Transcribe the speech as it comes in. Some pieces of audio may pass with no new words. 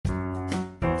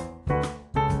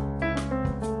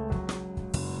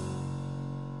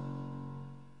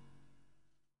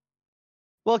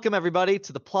Welcome, everybody,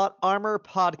 to the Plot Armor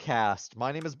Podcast.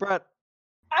 My name is Brett,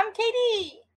 I'm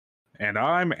Katie. And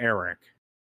I'm Eric.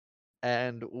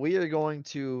 and we are going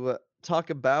to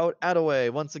talk about Attaway.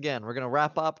 Once again, we're going to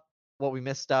wrap up what we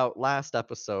missed out last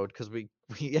episode because we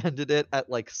ended it at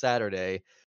like Saturday.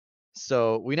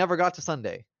 So we never got to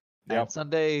Sunday. And Yep.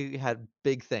 Sunday had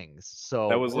big things. So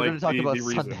That was we're going like to talk the about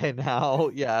reason. Sunday now.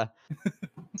 Yeah.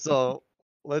 So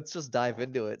let's just dive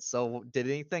into it. So, did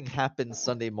anything happen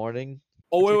Sunday morning?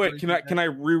 Oh wait, particularly can I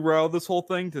reroute this whole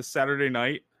thing to Saturday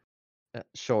night?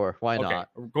 Sure, why Okay, not?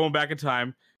 we're going back in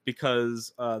time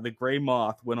because the Gray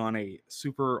Moth went on a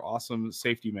super awesome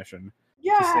safety mission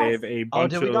to save a Oh,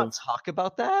 bunch did we not of. talk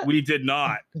about that? We did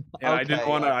not, and I didn't Okay,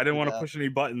 want to. yeah, I didn't want to yeah. push any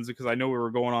buttons because I know we were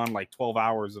going on like 12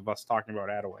 hours of us talking about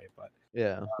Attaway. But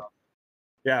Yeah.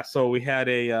 yeah, so we had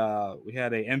a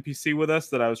NPC with us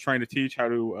that I was trying to teach how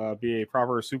to be a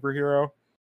proper superhero,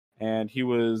 and he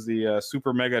was the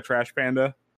super mega trash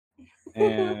panda.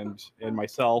 and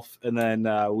myself, and then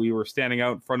we were standing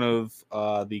out in front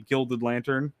of the Gilded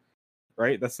Lantern,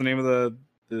 right? That's the name of the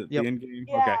Yep. end game.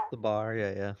 Yeah. Okay, The bar,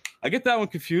 yeah. I get that one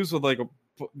confused with like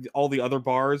all the other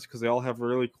bars because they all have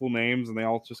really cool names and they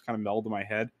all just kind of meld in my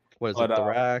head. What is But, it? The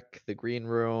Rack, the Green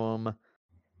Room,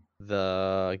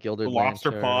 the Gilded The Lobster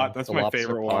Lantern, Pot, that's the my Lobster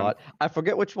favorite one. Pot. I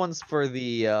forget which one's for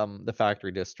the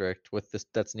factory district with this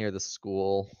that's near the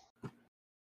school.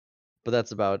 But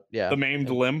that's about The maimed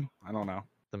limb, I don't know.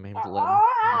 the maimed limb.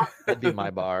 That'd be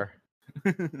my bar.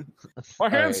 My hand's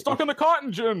Alright. stuck in the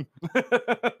cotton gin.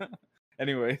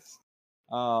 Anyways,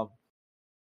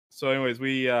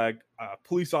 we a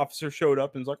police officer showed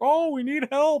up and was like, "Oh, we need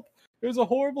help. There's a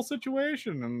horrible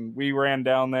situation," and we ran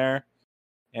down there,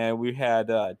 and we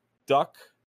had Duck.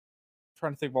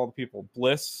 Trying to think of all the people,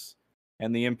 Bliss,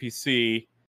 and the NPC.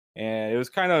 And it was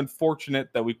kind of unfortunate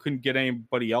that we couldn't get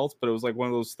anybody else, but it was like one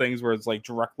of those things where it's like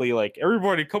directly like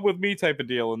everybody come with me type of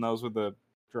deal, and those were the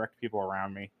direct people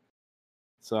around me.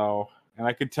 So, and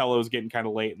I could tell it was getting kind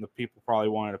of late, and the people probably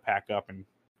wanted to pack up and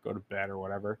go to bed or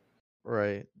whatever,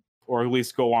 Right. or at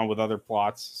least go on with other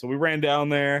plots. So we ran down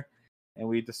there, and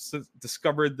we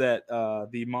discovered that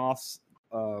the Moth's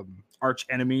arch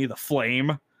enemy, the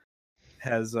Flame,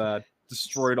 has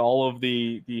destroyed all of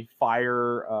the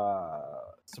fire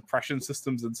suppression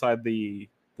systems inside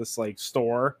this like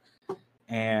store,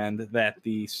 and that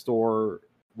the store,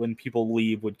 when people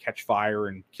leave, would catch fire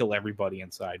and kill everybody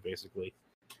inside, basically.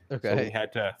 Okay. So we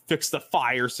had to fix the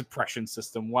fire suppression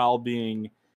system while being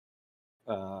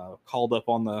called up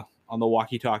on the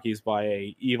walkie-talkies by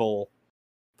a evil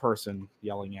person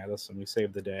yelling at us, and we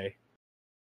saved the day.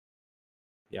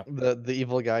 Yep. The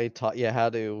evil guy taught you how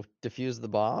to defuse the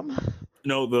bomb?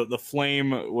 No, the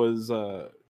Flame was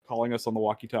calling us on the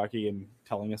walkie-talkie and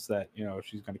telling us that, you know,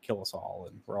 she's going to kill us all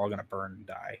and we're all going to burn and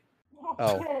die.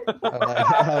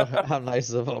 Oh. How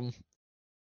nice of him.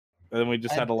 And then we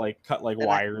just had to like cut like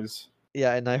wires.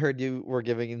 Yeah, and I heard you were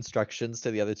giving instructions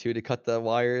to the other two to cut the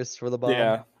wires for the bomb.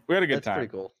 Yeah, we had a good That's time.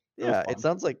 pretty cool. It was Yeah, fun.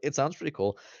 it sounds pretty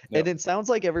cool. Yep. And it sounds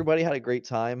like everybody had a great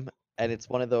time, and it's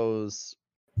one of those.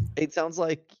 It sounds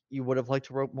like you would have liked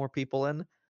to rope more people in,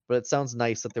 but it sounds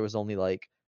nice that there was only like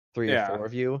 3 or 4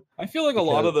 of you. I feel like a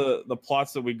lot of the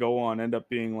plots that we go on end up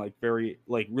being like very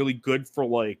like really good for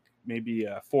like maybe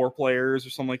 4 players or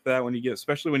something like that, when you get,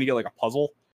 especially when you get like a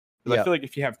puzzle. Because I feel like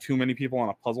if you have too many people on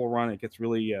a puzzle run, it gets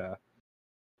really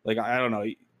like, I don't know.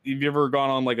 Have you ever gone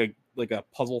on like a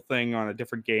puzzle thing on a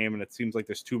different game and it seems like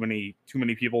there's too many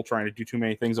people trying to do too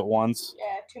many things at once? Yeah,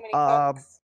 too many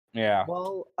cooks. Yeah.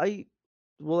 Well,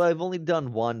 I've only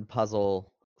done one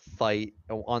puzzle fight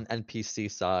on NPC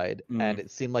side, and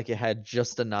it seemed like it had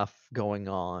just enough going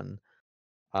on.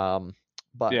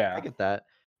 But Yeah. I get that.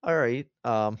 All right.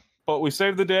 But we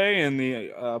saved the day, and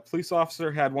the police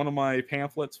officer had one of my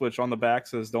pamphlets, which on the back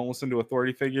says "Don't listen to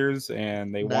authority figures,"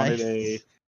 and they wanted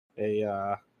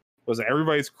was it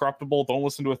everybody's corruptible? Don't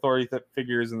listen to authority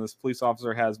figures, and this police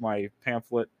officer has my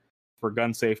pamphlet for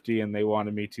gun safety, and they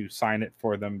wanted me to sign it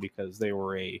for them because they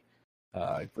were a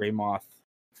Gray Moth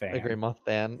fan. A Gray Moth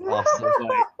fan. Awesome.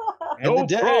 Like, no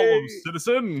problem,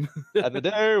 citizen. And the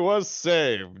day was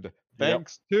saved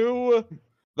thanks to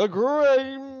the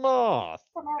Gray Moth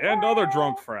and other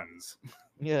drunk friends.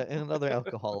 Yeah, and other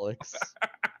alcoholics.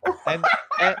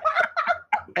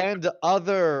 and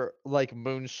other like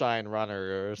moonshine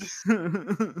runners.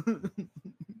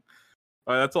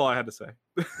 That's all I had to say.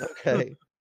 Okay.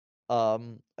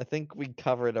 I think we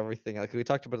covered everything. Like, we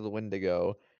talked about the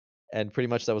Wendigo, and pretty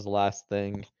much that was the last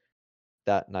thing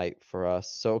that night for us.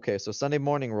 So okay, so Sunday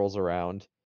morning rolls around.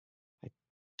 I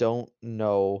don't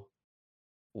know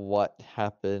what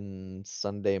happened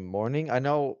Sunday morning. I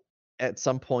know at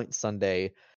some point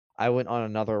Sunday I went on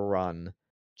another run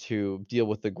to deal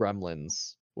with the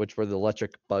gremlins, which were the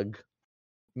electric bug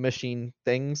machine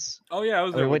things. Oh yeah, I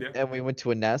was And there with you. we went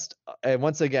to a nest, and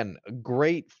once again, a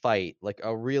great fight, like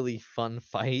a really fun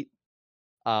fight.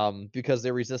 Because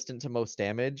they're resistant to most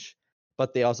damage,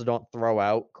 but they also don't throw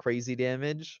out crazy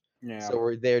damage. Yeah. So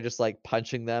we're there just like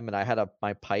punching them, and I had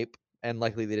my pipe, and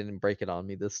luckily they didn't break it on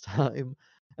me this time.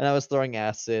 And I was throwing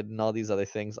acid and all these other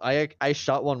things. I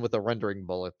shot one with a rendering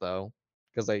bullet though,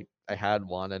 because I had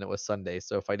one and it was Sunday,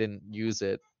 so if I didn't use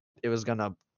it, it was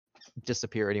gonna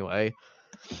disappear anyway.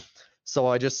 So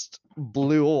I just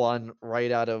blew one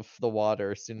right out of the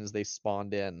water as soon as they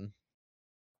spawned in.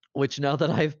 Which, now that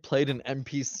I've played an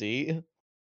NPC,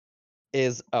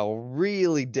 is a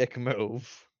really dick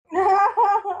move. Wait,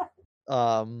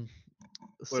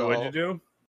 what'd you do?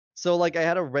 So like I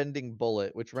had a rending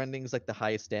bullet, which rending's like the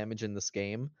highest damage in this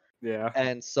game. Yeah.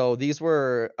 And so these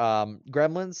were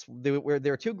gremlins. There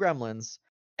were two gremlins,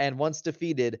 and once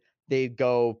defeated, they'd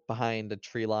go behind a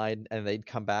tree line and they'd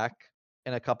come back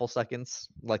in a couple seconds.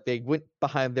 Like they went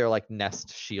behind their like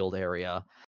nest shield area.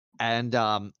 And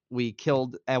we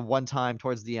killed at one time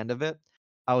towards the end of it.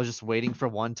 I was just waiting for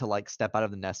one to like step out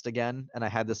of the nest again, and I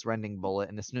had this rending bullet,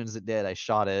 and as soon as it did, I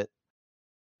shot it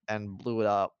and blew it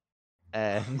up.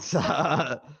 And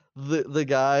the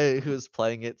guy who was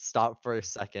playing it stopped for a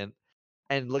second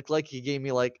and looked like he gave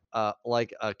me like a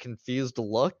confused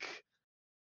look.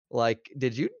 Like,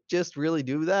 did you just really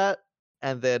do that?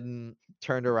 And then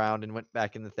turned around and went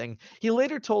back in the thing. He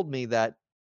later told me that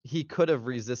he could have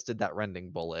resisted that rending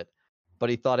bullet,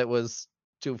 but he thought it was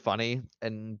too funny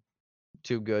and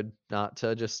too good not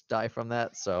to just die from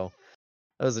that. So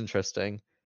that was interesting.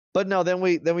 But no, then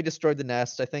we destroyed the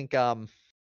nest. I think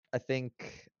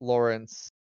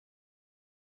Lawrence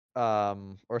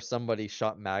or somebody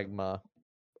shot magma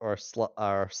or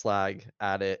slag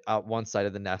at it out one side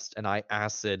of the nest, and I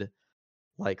acid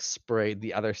like sprayed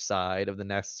the other side of the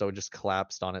nest, so it just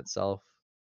collapsed on itself.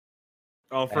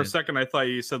 Oh, for a And- second I thought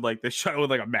you said like they shot it with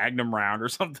like a magnum round or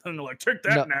something. Like, take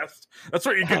that No. nest. That's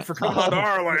what you get for coming onto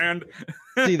our land.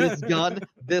 See this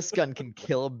gun can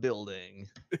kill a building.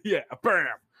 Yeah, bam.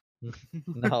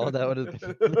 No, that would have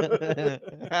been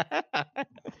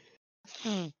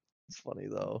It's funny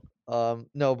though.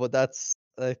 No, but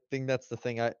I think that's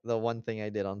the one thing I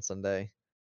did on Sunday.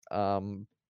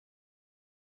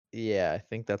 Yeah, I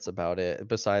think that's about it.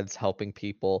 Besides helping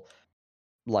people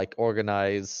like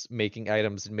organize making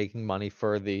items and making money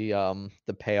for the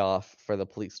payoff for the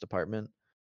police department.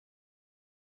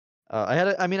 I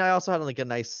also had like a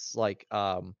nice like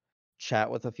chat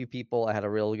with a few people. I had a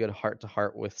really good heart to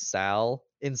heart with Sal.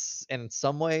 In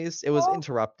some ways, it was Oh.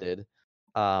 interrupted.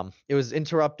 It was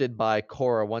interrupted by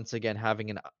Cora once again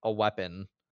having a weapon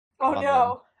Oh on them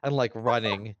no. and like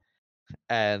running,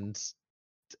 and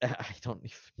I don't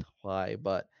even know why,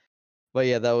 but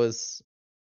yeah, that was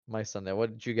my Sunday.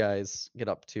 What did you guys get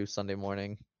up to Sunday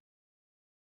morning?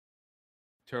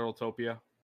 Turtletopia.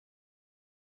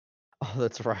 Oh,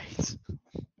 that's right.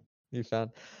 You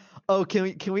found. Oh,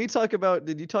 can we talk about?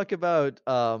 Did you talk about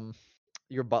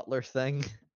your butler thing?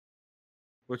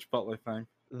 Which Butler thing?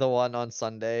 The one on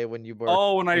Sunday when you were.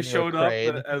 Oh, when I when you were showed up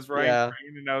Crane? as Ryan Yeah.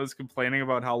 Crane and I was complaining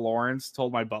about how Lawrence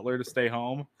told my butler to stay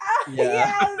home.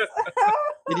 Yeah. Yes.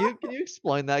 Can you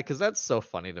explain that? Because that's so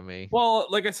funny to me. Well,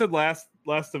 like I said last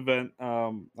event,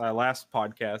 last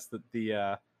podcast,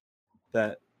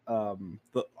 that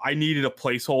I needed a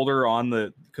placeholder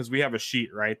on because we have a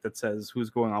sheet, right, that says who's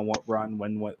going on what run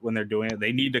when they're doing it.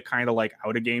 They need to kind of like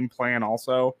out a game plan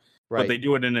also, Right. but they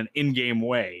do it in an in-game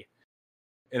way.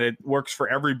 And it works for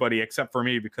everybody except for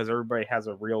me because everybody has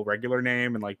a real regular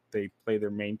name and like they play their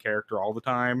main character all the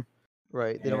time.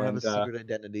 Right. They don't have a And, secret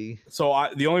identity. So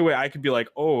the only way I could be like,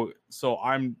 oh, so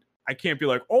I can't be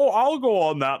like, oh, I'll go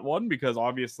on that one because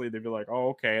obviously they'd be like, oh,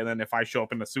 okay. And then if I show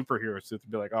up in a superhero suit,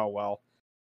 they'd be like, oh, well,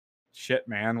 shit,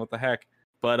 man, what the heck?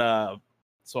 But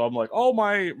so I'm like, oh,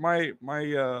 my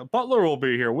butler will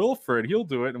be here, Wilfred, he'll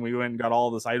do it, and we went and got all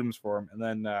this items for him, and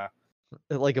then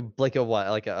Like a what?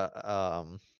 Like a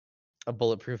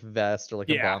bulletproof vest or like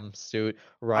a Yeah. bomb suit,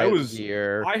 riot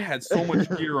gear. I had so much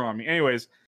gear on me. Anyways,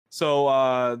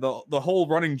 so the whole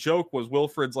running joke was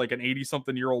Wilfred's like an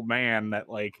 80-something-year-old man that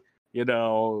like, you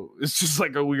know, it's just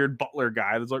like a weird butler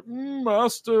guy that's like,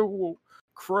 Master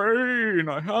Crane,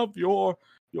 I have your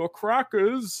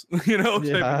crackers, you know, type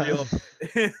Yeah. of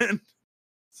deal. And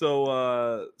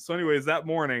so anyways, that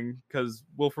morning, because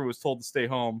Wilfred was told to stay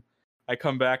home, I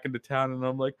come back into town and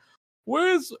I'm like,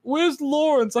 where's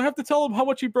Lawrence? I have to tell him how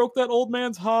much he broke that old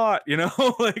man's heart, you know?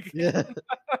 Like, Yeah.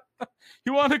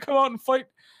 he wanted to come out and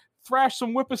thrash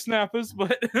some whippersnappers,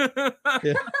 but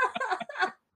Yeah.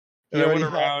 And I went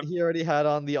around. He already had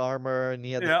on the armor, and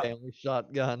he had the Yeah. family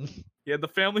shotgun. He had the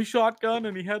family shotgun,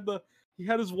 and he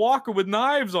had his walker with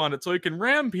knives on it, so he can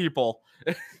ram people.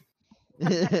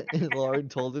 And Lauren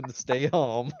told him to stay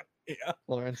home. Yeah.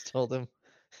 Lawrence told him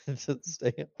to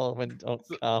stay home and don't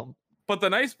come. But the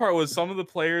nice part was some of the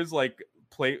players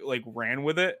ran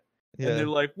with it. And Yeah. they're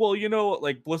like, well,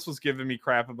 like Bliss was giving me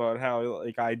crap about how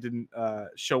like I didn't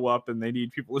show up and they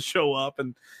need people to show up.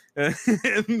 And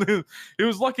it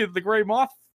was lucky that the Gray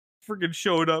Moth freaking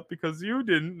showed up because you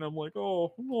didn't. And I'm like,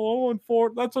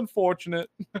 that's unfortunate.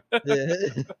 Yeah.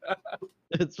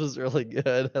 It was really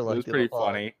good. I liked It was pretty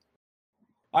funny.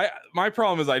 My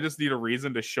problem is I just need a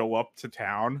reason to show up to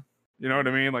town. You know what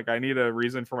I mean? Like I need a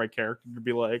reason for my character to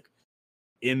be like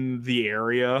in the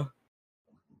area.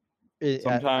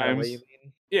 Sometimes. You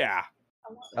mean? Yeah.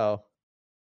 Oh.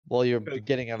 Well, you're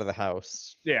getting out of the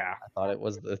house. Yeah. I thought it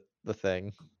was the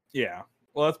thing. Yeah.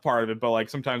 Well, that's part of it, but like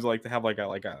sometimes I like to have like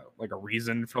a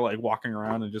reason for like walking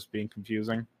around and just being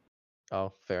confusing.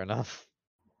 Oh, fair enough.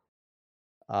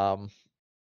 And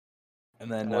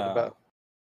then what about?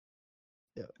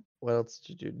 Yeah. What else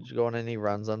did you do? Did you go on any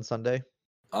runs on Sunday?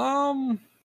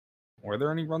 Were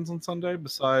there any runs on Sunday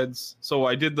besides? So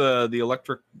I did the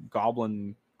electric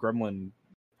goblin gremlin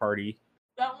party.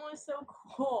 That one was so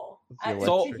cool. The I have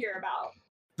electric- to hear about.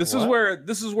 This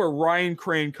is where Ryan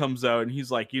Crane comes out and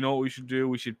he's like, you know what we should do?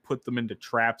 We should put them into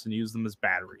traps and use them as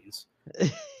batteries.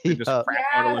 And just Yeah. crap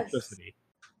out Yes. electricity.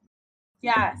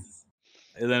 Yes.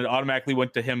 And then it automatically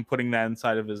went to him putting that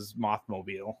inside of his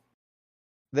Mothmobile.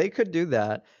 They could do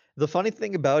that. The funny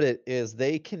thing about it is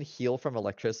they can heal from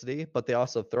electricity, but they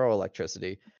also throw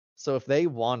electricity. So if they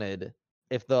wanted,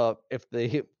 if the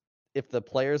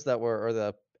players that were or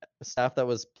the staff that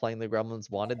was playing the gremlins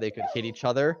wanted, they could hit each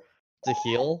other to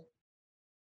heal.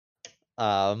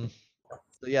 So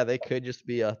yeah, they could just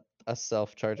be a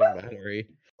self-charging battery.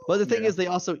 But the thing Yeah. is, they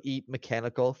also eat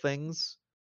mechanical things.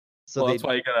 So So that's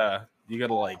why you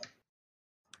gotta like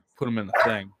put them in the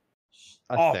thing.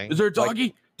 I think. Is there a like-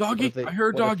 doggy? Doggy? if they- I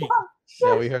heard a what if- doggy. Oh,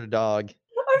 Yeah, shit. we heard a dog.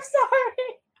 I'm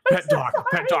sorry. I'm Pet so doc. sorry.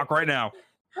 Pet doc right now.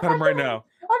 Pet him right now.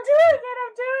 I'm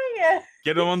doing it.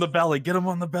 Get him on the belly. Get him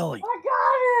on the belly. I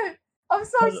got it. I'm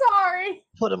so Put it- sorry.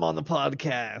 Put him on the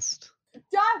podcast.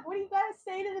 Doc, what do you gotta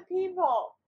say to the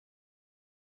people?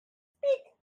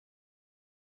 Speak.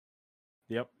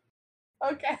 Yep.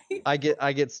 Okay. I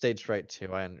get stage fright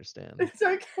too. I understand. It's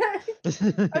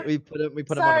okay. we put him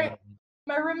on. Sorry.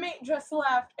 My roommate just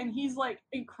left and he's like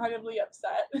incredibly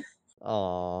upset.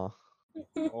 Aw,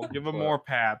 Well, give him more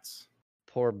pats.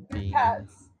 poor Bean.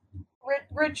 Pets.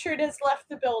 Richard has left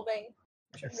the building.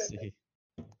 Let's see.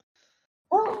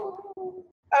 All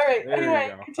right. There you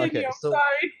Anyway, go. continue. Okay, I'm so-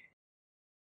 sorry.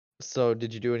 So,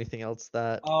 did you do anything else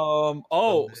that?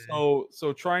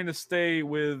 So trying to stay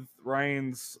with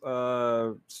Ryan's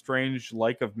strange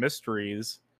like of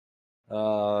mysteries.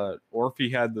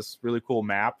 Orphe had this really cool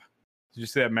map. Did you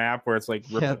see that map where it's like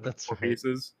ripped Yeah, into that's four right.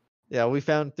 pieces? Yeah, we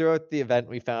found throughout the event,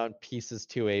 we found pieces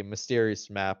to a mysterious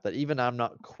map that even I'm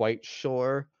not quite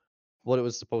sure what it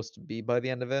was supposed to be by the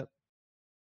end of it.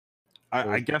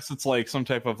 I guess it's like some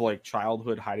type of like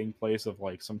childhood hiding place of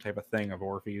like some type of thing of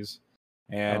Orphe's.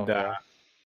 And Oh, yeah.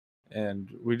 and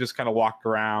we just kind of walked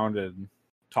around and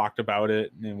talked about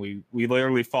it, and we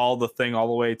literally followed the thing all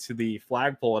the way to the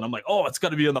flagpole, and I'm like, oh, it's got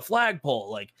to be on the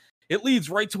flagpole, like it leads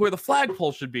right to where the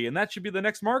flagpole should be, and that should be the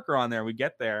next marker on there. We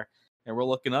get there and we're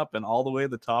looking up, and all the way to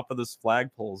the top of this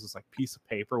flagpole is this like piece of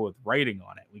paper with writing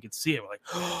on it. We can see it. We're like,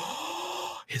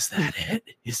 oh, is that it?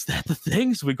 Is that the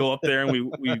thing? So we go up there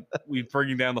and we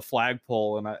bring down the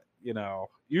flagpole, and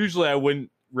usually I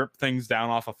wouldn't rip things down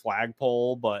off a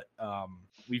flagpole, but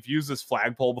we've used this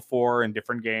flagpole before in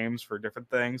different games for different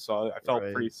things, so I felt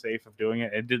Right. pretty safe of doing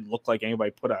it. It didn't look like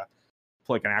anybody put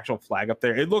like an actual flag up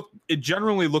there. It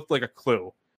generally looked like a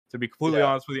clue, to be completely Yeah.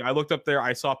 honest with you. I looked up there,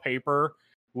 I saw paper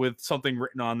with something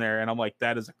written on there, and I'm like,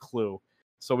 that is a clue.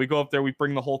 So we go up there, we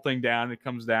bring the whole thing down, it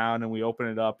comes down, and we open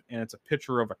it up, and it's a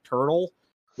picture of a turtle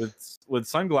with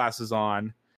sunglasses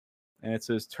on, and it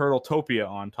says Turtletopia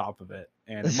on top of it.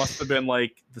 And it must have been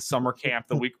like the summer camp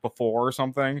the week before or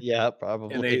something. Yeah,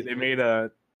 probably. And they made a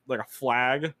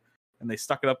flag, and they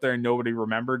stuck it up there, and nobody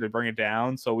remembered to bring it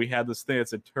down. So we had this thing that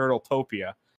said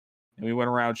Turtletopia, and we went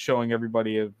around showing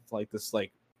everybody of like this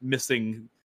like missing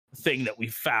thing that we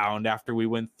found after we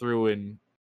went through and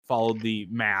followed the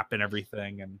map and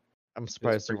everything. And I'm it was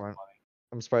surprised you pretty weren't.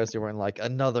 I'm surprised you weren't like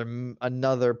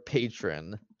another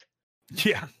patron. funny.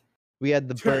 Yeah, We had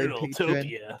the bird patron.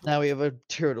 Turtletopia. Now we have a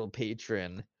turtle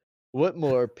patron. What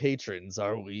more patrons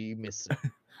are we missing?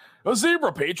 A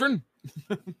zebra patron.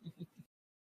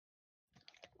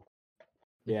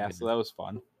 Yeah, Yeah. so that was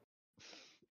fun.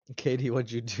 Katie,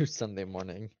 what'd you do Sunday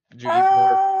morning? Did you eat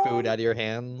more food Um, out of your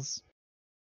hands?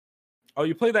 Oh,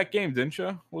 you played that game, didn't you?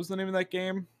 What was the name of that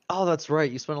game? Oh, that's right.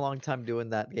 You spent a long time doing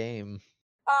that game.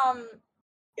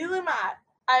 Illumat.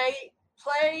 I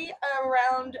play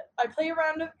around of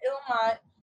Illumat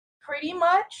pretty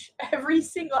much every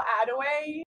single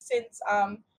Adaway since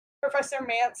Professor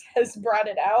Mance has brought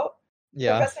it out.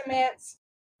 Yeah. Professor Mance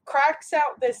cracks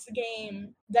out this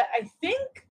game that I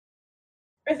think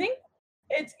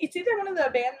it's either one of the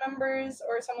band members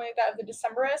or something like that of the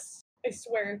Decemberists. I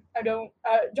swear, I don't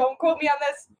quote me on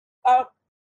this.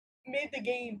 Made the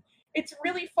game. It's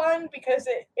really fun because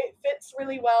it fits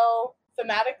really well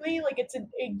thematically. Like it's a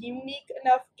unique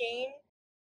enough game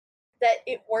that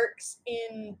it works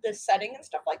in the setting and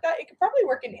stuff like that. It could probably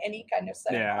work in any kind of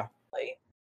setting. Yeah. Honestly.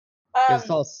 It's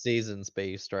all seasons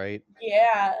based, right?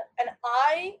 Yeah, and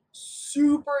I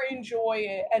super enjoy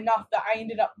it enough that I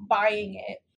ended up buying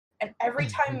it. And every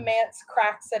time Mance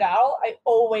cracks it out, I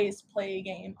always play a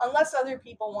game, unless other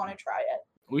people want to try it.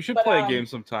 We should But, play a game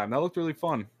sometime. That looked really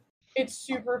fun. It's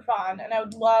super fun, and I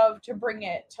would love to bring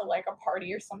it to like a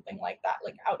party or something like that,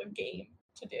 like out of game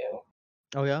to do.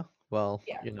 Oh yeah. Well,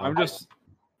 Yeah. you know, I'm just,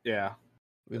 yeah.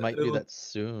 we might do that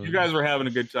soon. You guys were having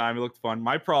a good time. It looked fun.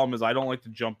 My problem is I don't like to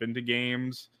jump into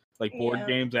games, like board Yeah.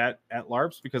 games at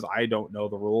LARPs, because I don't know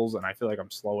the rules and I feel like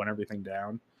I'm slowing everything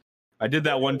down. I did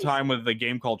that one time with a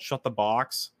game called Shut the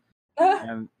Box,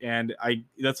 and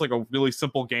that's like a really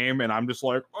simple game, and I'm just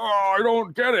like, oh, I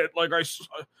don't get it. Like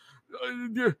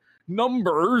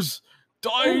numbers,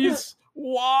 dice,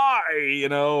 why, you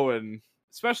know? And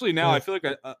especially now, I feel like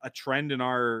a trend in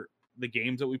the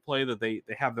games that we play that they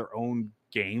have their own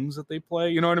games that they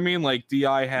play. You know what I mean? Like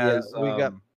DI has. we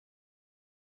got.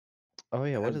 Oh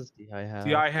yeah, what does DI have?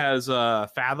 DI has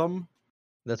Fathom.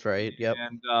 That's right. Yep.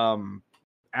 And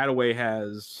Adaway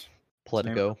has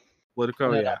Politico.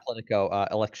 Politico, No, yeah. not Politico.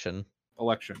 Election.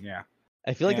 Election, yeah.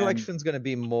 I feel like And- Election's going to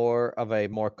be more of a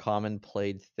more common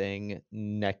played thing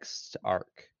next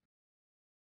arc.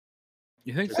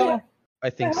 You think Just so? like- I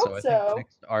think so. hope I so. think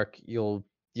next arc you'll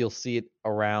see it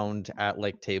around at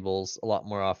like tables a lot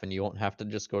more often. You won't have to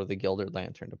just go to the Gilded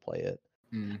Lantern to play it.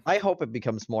 Hmm. I hope it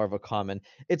becomes more of a common.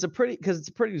 It's a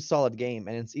pretty solid game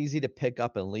and it's easy to pick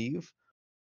up and leave.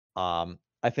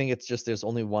 I think it's just there's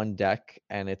only one deck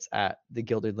and it's at the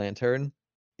Gilded Lantern.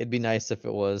 It'd be nice if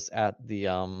it was at the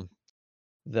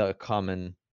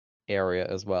common area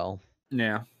as well.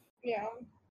 Yeah. Yeah.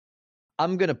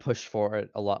 I'm gonna push for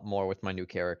it a lot more with my new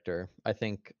character. I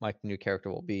think my new character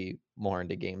will be more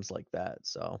into games like that.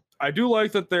 So I do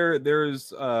like that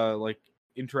there's like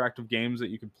interactive games that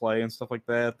you can play and stuff like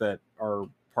that are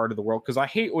part of the world. Because I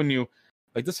hate when you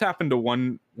like this happened to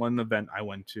one event I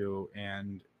went to,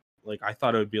 and like I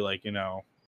thought it would be like, you know,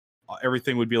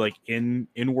 everything would be like in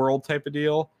world type of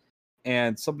deal,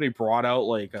 and somebody brought out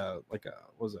like a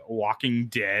was it Walking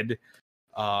Dead?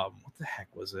 What the heck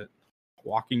was it?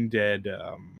 Walking Dead.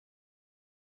 I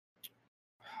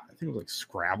think it was like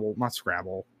Scrabble, not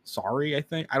Scrabble. Sorry, I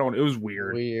think I don't. It was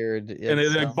weird. Weird. And they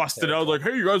like busted out like,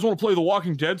 "Hey, you guys want to play The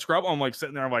Walking Dead Scrabble?" I'm like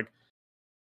sitting there, I'm like,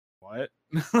 "What?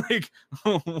 Like,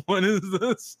 what is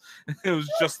this?" It was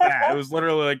just that. It was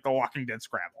literally like The Walking Dead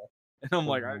Scrabble, and I'm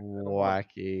like,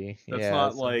 wacky. That's yeah,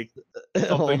 not sounds- like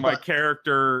something my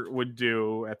character would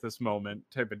do at this moment,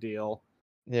 type of deal.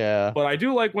 Yeah. But I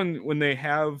do like when they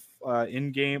have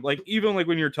in game, like even like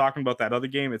when you're talking about that other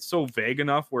game, it's so vague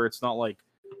enough where it's not like,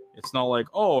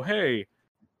 oh hey,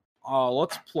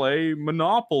 let's play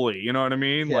Monopoly. You know what I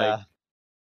mean? Yeah.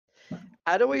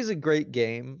 Adaway is a great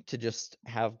game to just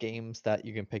have games that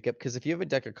you can pick up because if you have a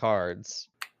deck of cards,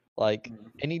 like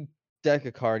any deck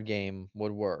of card game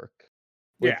would work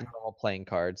with Yeah. normal playing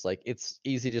cards. Like it's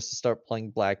easy just to start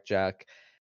playing blackjack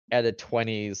at a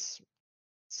 20s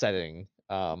setting.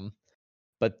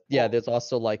 But yeah, there's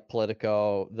also like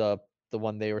Politico, the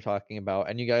one they were talking about,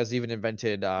 and you guys even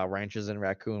invented Ranches and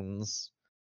Raccoons,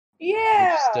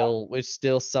 Yeah. which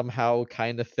still somehow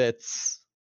kind of fits.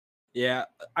 Yeah,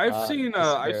 I've seen just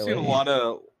a barely. lot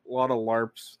of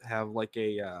LARPs have like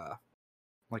an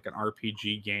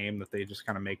RPG game that they just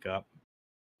kind of make up,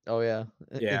 Oh yeah,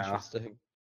 Yeah. interesting.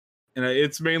 and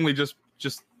it's mainly just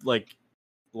like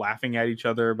laughing at each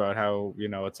other about how, you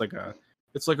know, it's like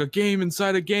a game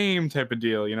inside a game type of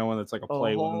deal, you know, when it's like a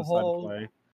play Oh, inside a play.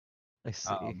 I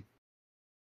see.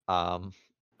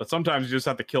 But sometimes you just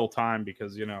have to kill time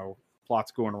because, you know,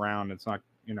 plot's going around. It's not,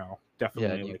 you know,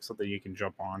 definitely you- like something you can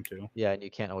jump onto. Yeah, and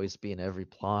you can't always be in every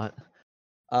plot.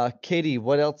 Katie,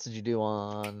 what else did you do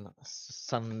on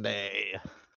Sunday?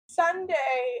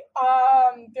 Sunday,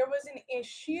 there was an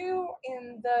issue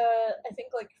in the, I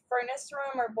think, like, furnace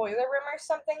room or boiler room or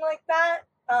something like that,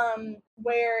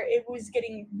 where it was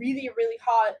getting really, really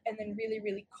hot and then really,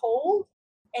 really cold,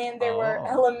 and there were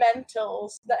Oh.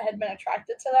 elementals that had been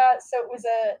attracted to that. So it was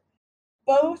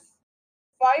both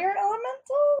fire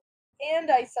elemental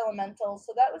and ice elemental.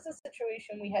 So that was a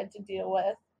situation we had to deal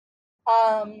with.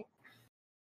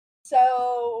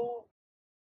 So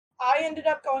I ended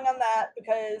up going on that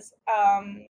because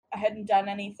I hadn't done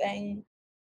anything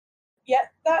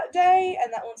yet that day,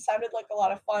 and that one sounded like a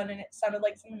lot of fun, and it sounded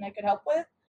like something I could help with.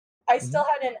 I still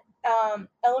had an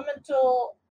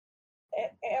elemental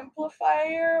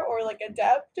amplifier or like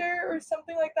adapter or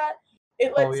something like that.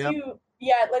 It lets yep.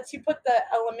 it lets you put the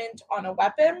element on a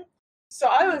weapon. So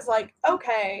I was like,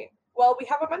 okay, well, we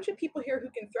have a bunch of people here who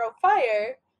can throw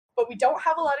fire, but we don't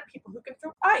have a lot of people who can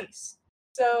throw ice.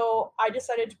 So I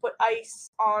decided to put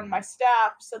ice on my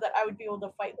staff so that I would be able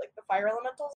to fight like the fire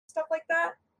elementals and stuff like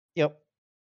that. Yep.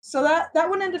 So that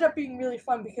one ended up being really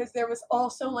fun because there was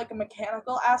also like a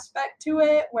mechanical aspect to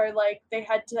it where like they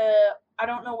had to, I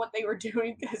don't know what they were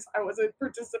doing because I wasn't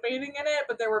participating in it,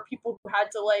 but there were people who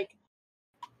had to like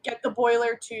get the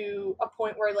boiler to a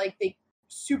point where like they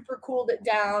super cooled it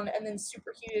down and then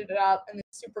super heated it up and then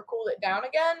super cooled it down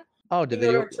again. Oh, did in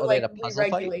they order do? to Oh, they like had a puzzle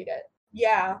fight. re-regulate it.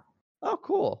 Yeah. Oh,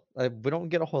 cool. We don't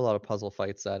get a whole lot of puzzle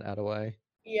fights at Attaway.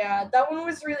 Yeah, that one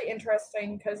was really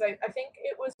interesting because I think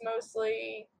it was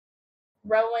mostly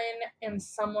Rowan and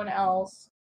someone else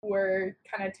were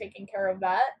kind of taking care of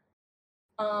that.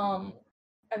 And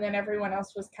then everyone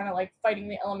else was kind of like fighting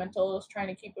the elementals, trying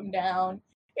to keep them down.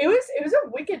 It was a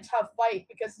wicked tough fight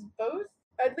because both,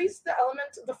 at least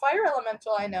the fire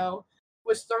elemental I know,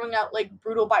 was throwing out like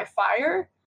brutal by fire,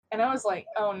 and I was like,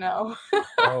 oh no,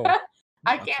 Oh,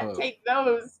 I can't take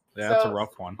those. Yeah, that's a So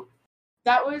rough one.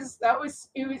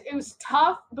 it was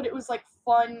tough, but it was like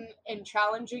fun and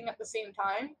challenging at the same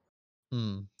time.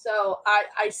 So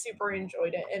I super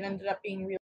enjoyed it. It ended up being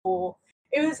really cool.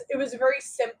 It was very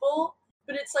simple,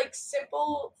 but it's like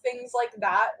simple things like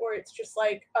that where it's just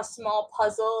like a small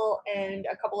puzzle and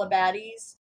a couple of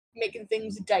baddies making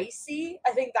things dicey.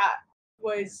 I think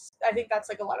that's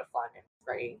like a lot of fun and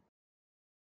very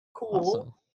cool.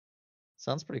 Awesome.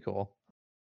 Sounds pretty cool.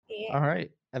 Yeah. All right.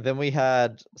 And then we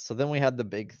had the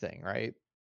big thing, right?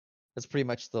 That's pretty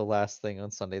much the last thing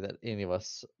on Sunday that any of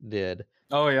us did.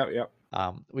 Oh, yeah.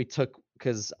 We took,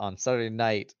 because on Saturday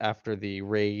night after the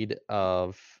raid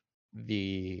of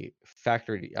the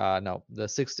factory, the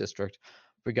 6th district,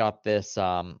 we got this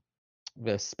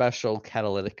special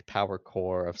catalytic power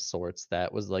core of sorts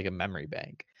that was like a memory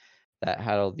bank that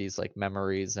had all these like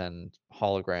memories and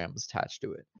holograms attached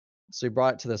to it. So we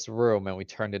brought it to this room and we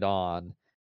turned it on,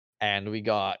 and we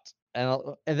got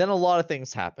and then a lot of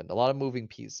things happened, a lot of moving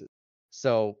pieces.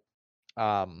 So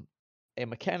a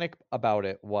mechanic about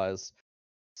it was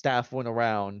staff went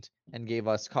around and gave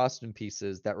us costume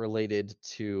pieces that related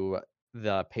to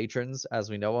the patrons as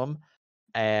we know them,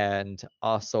 and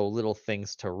also little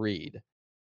things to read,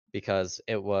 because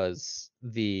it was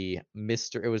the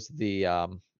mystery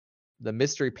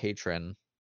patron.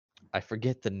 I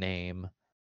forget the name.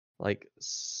 Like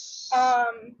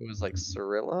it was like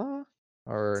Cyrilla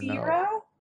or Sierra? no?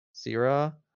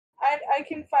 Sierra? I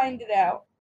can find it out.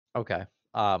 Okay.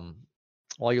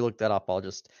 While you look that up, I'll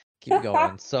just keep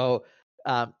going. So,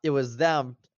 it was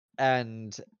them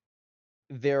and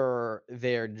their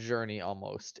journey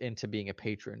almost into being a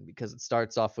patron, because it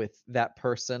starts off with that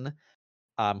person,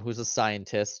 who's a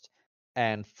scientist,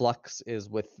 and Flux is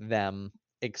with them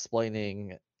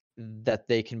explaining that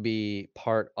they can be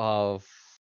part of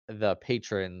the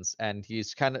patrons, and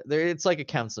he's kind of there. It's like a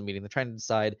council meeting. They're trying to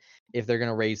decide if they're going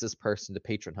to raise this person to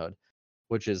patronhood,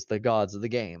 which is the gods of the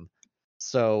game.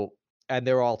 So, and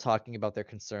they're all talking about their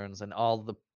concerns, and all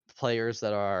the players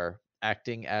that are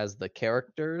acting as the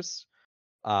characters,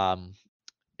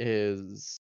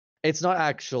 it's not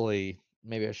actually,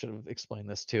 maybe I should have explained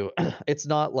this too. It's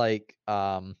not like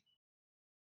the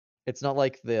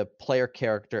player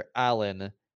character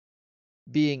Alan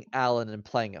being Alan and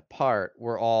playing a part.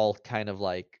 We're all kind of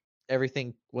like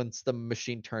everything, once the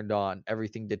machine turned on,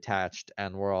 everything detached,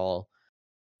 and we're all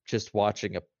just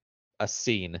watching a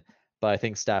scene. But I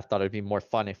think staff thought it'd be more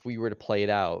fun if we were to play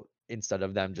it out instead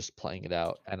of them just playing it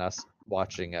out and us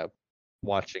watching a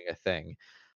thing.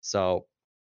 So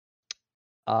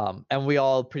and we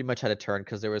all pretty much had a turn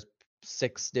because there was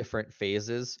 6 different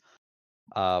phases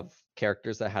of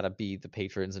characters that had to be the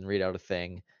patrons and read out a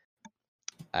thing.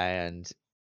 And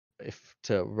if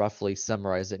to roughly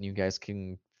summarize it, and you guys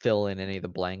can fill in any of the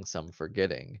blanks I'm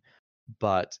forgetting,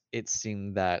 but it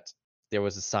seemed that there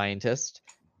was a scientist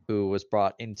who was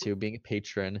brought into being a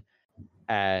patron,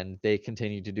 and they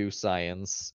continued to do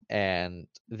science, and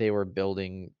they were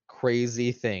building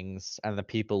crazy things, and the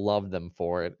people loved them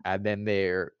for it. And then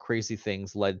their crazy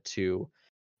things led to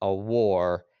a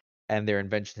war, and their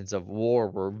inventions of war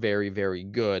were very, very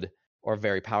good, or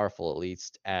very powerful at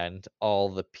least, and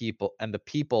the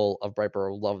people of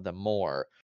Brightborough loved them more.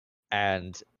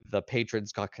 And the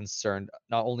patrons got concerned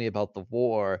not only about the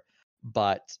war,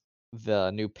 but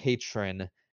the new patron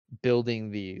building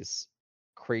these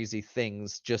crazy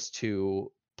things just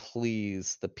to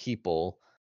please the people.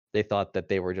 They thought that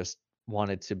they were just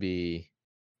wanted to be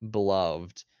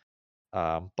beloved,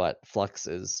 but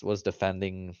Fluxes was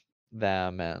defending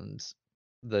them, and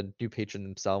the new patron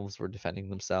themselves were defending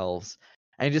themselves,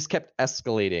 and it just kept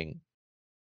escalating.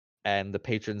 And the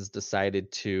patrons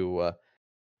decided to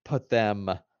put them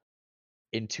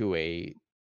into a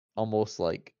almost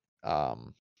like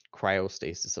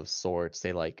cryostasis of sorts.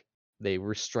 They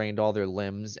restrained all their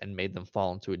limbs and made them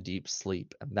fall into a deep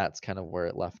sleep, and that's kind of where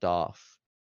it left off.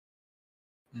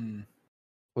 Mm.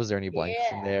 Was there any blanks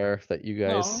in Yeah. there that you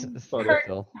guys No, thought but of,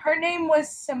 Phil? Her name was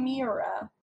Samira.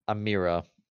 Amira.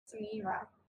 Samira.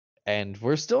 And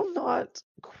we're still not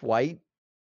quite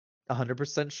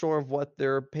 100% sure of what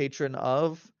they're patron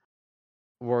of.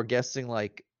 We're guessing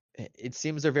like it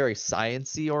seems they're very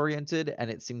science-y oriented, and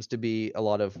it seems to be a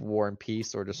lot of war and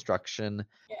peace or destruction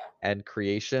Yeah. and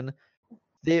creation.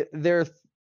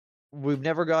 We've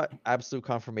never got absolute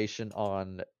confirmation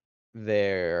on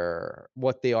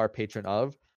what they are patron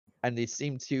of, and they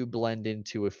seem to blend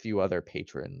into a few other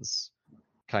patrons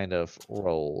kind of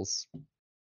roles.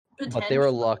 But they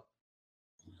were Potentially.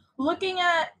 Looking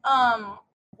at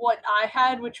what I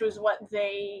had, which was what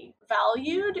they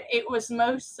valued, it was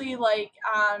mostly like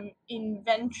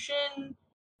invention,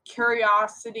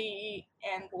 curiosity,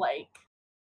 and like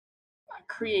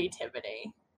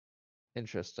creativity.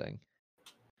 interesting.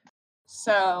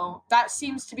 So that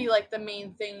seems to be like the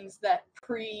main things that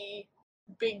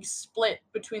big split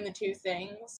between the two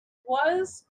things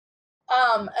was.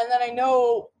 And then I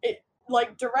know it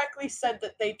like directly said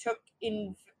that they took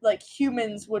in like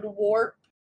humans would warp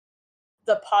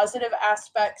the positive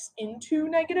aspects into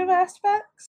negative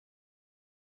aspects.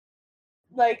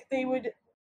 Like they would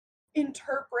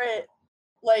interpret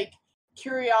like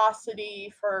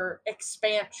curiosity for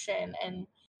expansion and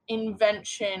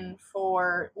invention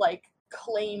for like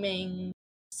claiming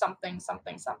something.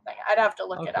 I'd have to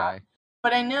look it up. Okay.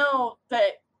 But I know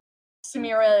that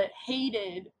Samira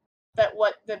hated that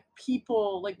what the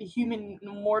people, like the human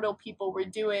mortal people, were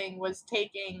doing was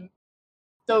taking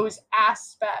those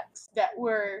aspects that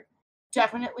were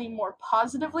definitely more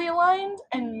positively aligned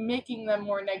and making them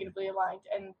more negatively aligned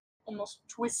and almost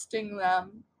twisting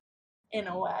them in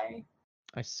a way.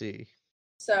 I see.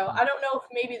 So I don't know if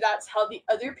maybe that's how the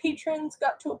other patrons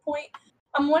got to a point.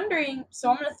 I'm wondering, so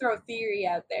I'm going to throw a theory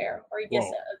out there, or I guess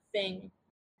Whoa. a thing.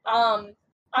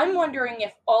 I'm wondering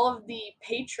if all of the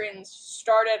patrons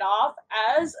started off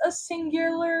as a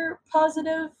singular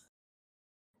positive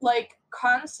like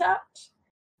concept,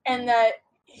 and that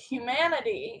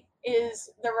humanity is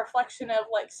the reflection of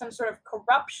like some sort of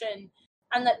corruption,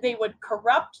 and that they would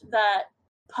corrupt that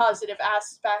positive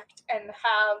aspect and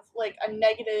have like a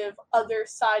negative other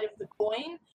side of the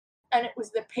coin, and it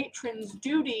was the patron's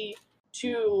duty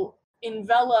to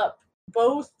envelop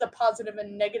both the positive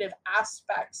and negative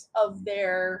aspects of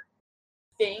their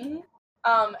thing.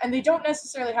 And they don't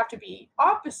necessarily have to be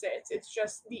opposites, it's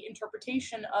just the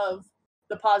interpretation of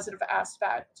the positive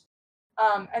aspect.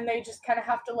 And they just kind of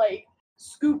have to like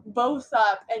scoop both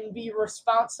up and be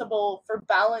responsible for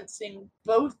balancing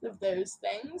both of those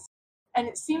things. And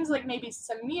it seems like maybe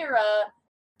Samira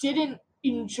didn't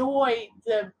enjoy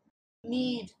the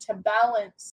need to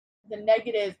balance the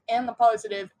negative and the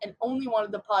positive and only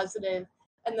wanted the positive,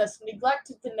 and thus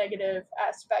neglected the negative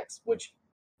aspects, which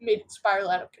made it spiral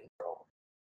out of control.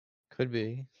 Could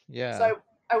be. Yeah. So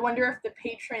I wonder if the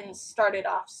patrons started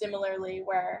off similarly,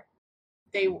 where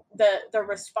the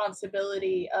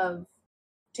responsibility of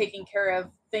taking care of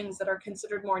things that are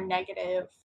considered more negative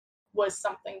was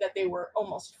something that they were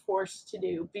almost forced to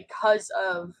do because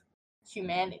of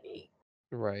humanity.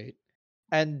 Right.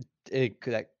 And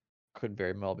that could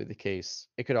very well be the case.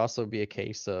 It could also be a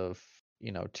case of,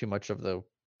 too much of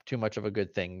a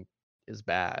good thing is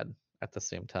bad at the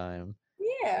same time.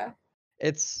 Yeah.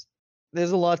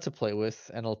 There's a lot to play with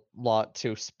and a lot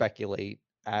to speculate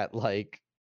at like,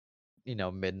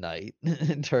 midnight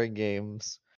during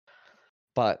games.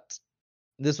 But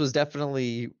this was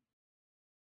definitely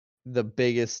the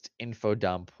biggest info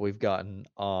dump we've gotten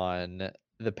on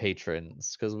the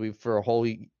patrons, because for a whole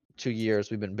 2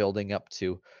 years we've been building up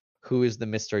to who is the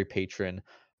mystery patron,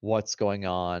 what's going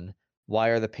on, why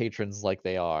are the patrons like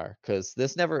they are? Because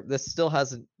this still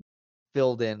hasn't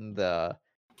filled in the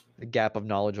gap of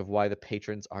knowledge of why the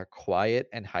patrons are quiet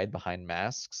and hide behind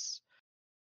masks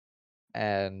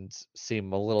and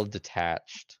seem a little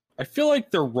detached. I feel like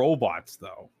they're robots,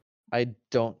 though. I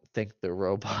don't think they're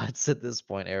robots at this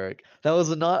point, Eric. That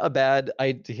was not a bad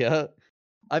idea.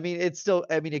 I mean,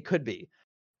 it could be,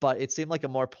 but it seemed like a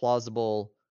more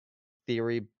plausible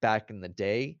theory back in the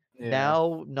day. Yeah.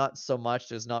 Now, not so much.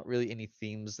 There's not really any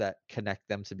themes that connect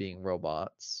them to being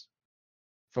robots,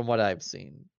 from what I've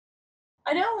seen.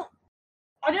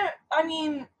 I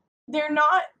mean, they're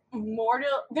not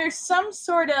mortal. There's some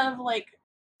sort of like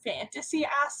fantasy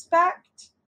aspect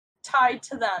tied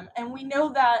to them, and we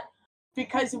know that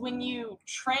because when you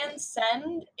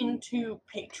transcend into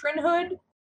patronhood,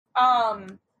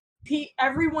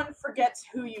 everyone forgets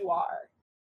who you are.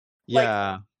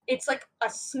 Yeah. It's like a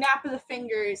snap of the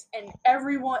fingers, and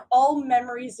all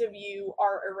memories of you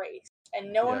are erased,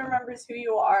 and no one Yeah. remembers who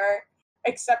you are,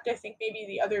 except I think maybe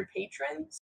the other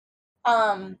patrons.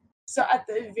 So at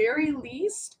the very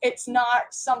least, it's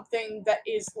not something that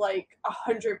is like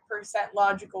 100%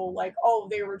 logical, like, oh,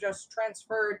 they were just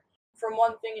transferred from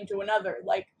one thing into another.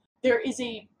 Like, there is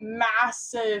a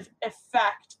massive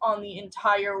effect on the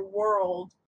entire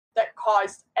world that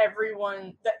caused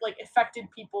everyone, that like affected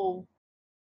people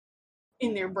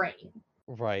in their brain.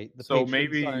 Right. So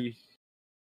maybe.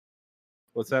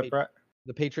 What's that, Brett?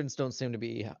 The patrons don't seem to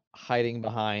be hiding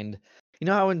behind. You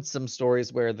know how in some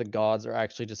stories where the gods are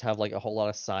actually just have like a whole lot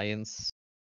of science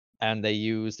and they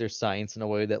use their science in a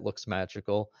way that looks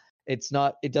magical? It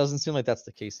doesn't seem like that's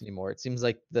the case anymore. It seems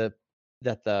like that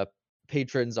the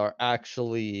patrons are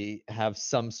actually have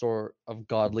some sort of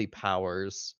godly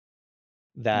powers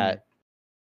that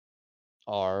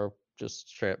are just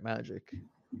straight up magic.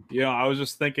 Yeah, I was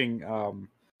just thinking,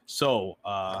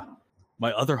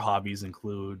 my other hobbies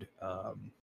include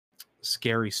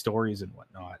scary stories and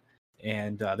whatnot.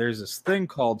 And there's this thing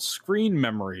called screen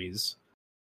memories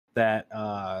that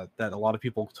that a lot of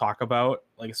people talk about,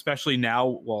 like especially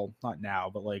now. Well, not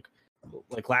now, but like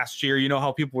last year. You know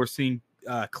how people were seeing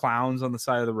clowns on the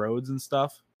side of the roads and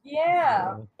stuff.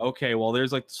 Yeah. Okay, well,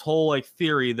 there's like this whole like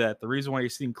theory that the reason why you're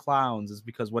seeing clowns is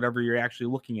because whatever you're actually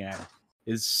looking at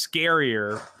is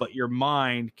scarier, but your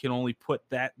mind can only put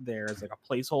that there as like a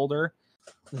placeholder.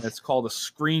 It's called a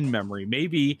screen memory.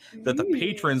 Maybe that the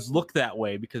patrons look that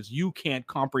way because you can't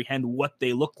comprehend what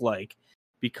they look like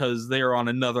because they're on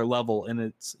another level, and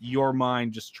it's your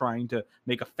mind just trying to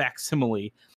make a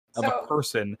facsimile of a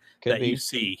person that you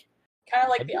see. Kind of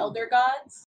like the Elder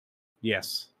Gods?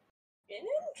 Yes.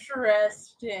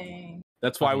 Interesting.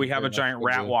 That's why we have a giant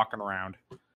rat walking around.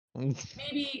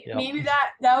 Maybe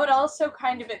that would also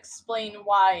kind of explain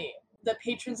why the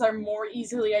patrons are more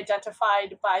easily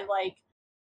identified by like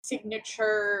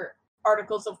signature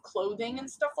articles of clothing and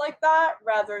stuff like that,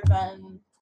 rather than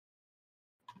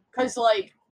because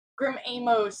like Grim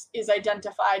Amos is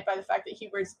identified by the fact that he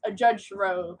wears a judge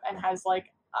robe and has like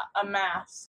a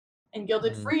mask, and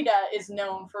Gilded Frida is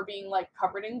known for being like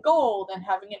covered in gold and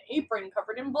having an apron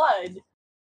covered in blood,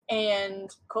 and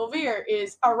Colvir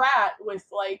is a rat with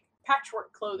like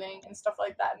patchwork clothing and stuff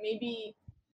like that. Maybe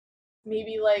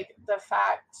like the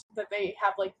fact that they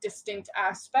have like distinct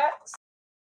aspects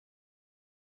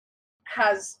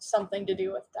has something to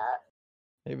do with that.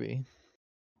 Maybe.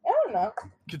 I don't know.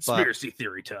 Conspiracy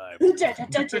theory time. But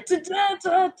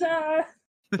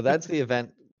that's the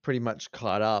event pretty much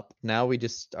caught up. Now we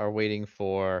just are waiting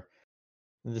for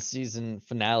the season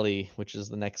finale, which is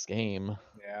the next game.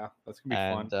 Yeah, that's gonna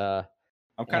be fun. And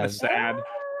I'm kind of sad.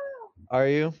 Are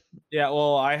you? Yeah,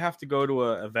 well, I have to go to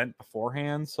an event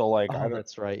beforehand, so like,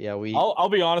 that's right. Yeah, I'll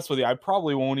be honest with you. I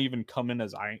probably won't even come in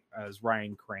as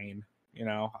Ryan Crane. You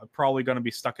know, I'm probably gonna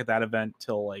be stuck at that event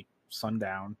till like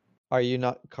sundown. Are you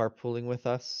not carpooling with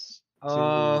us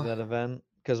to that event?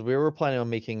 Because we were planning on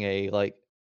making a like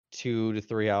 2 to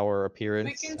 3 hour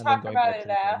appearance. We can talk about it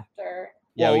after.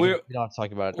 Yeah, we don't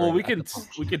talk about it. Well, we can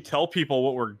tell people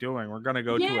what we're doing. We're gonna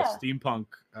go to a steampunk.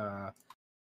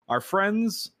 Our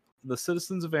friends, the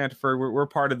citizens of Antiford, we're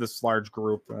part of this large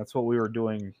group. That's what we were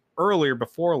doing earlier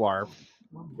before LARP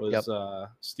was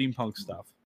steampunk stuff,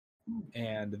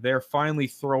 and they're finally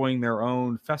throwing their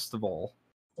own festival,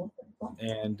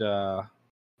 and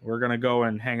we're gonna go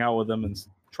and hang out with them and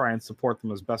try and support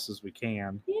them as best as we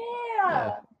can.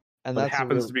 Yeah. And that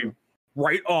happens to be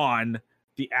right on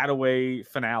the Attaway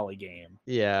finale game.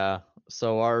 Yeah.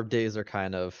 So our days are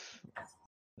kind of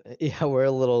we're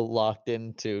a little locked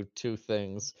into two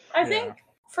things. I think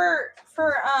for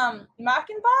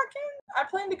Mackenbacken, I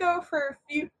plan to go for a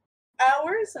few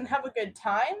hours and have a good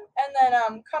time, and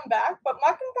then come back. But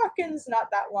Mockenbocken's not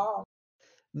that long.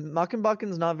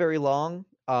 Mockenbocken's not very long.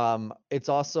 It's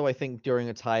also, I think, during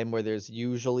a time where there's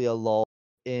usually a lull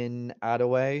in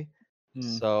Attaway.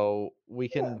 So we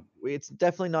can it's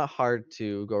definitely not hard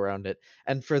to go around it.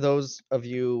 And for those of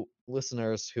you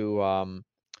listeners who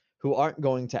aren't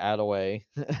going to Attaway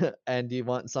and you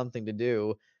want something to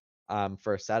do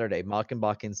for Saturday,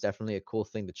 Mockenbocken's definitely a cool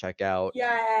thing to check out.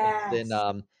 Yes.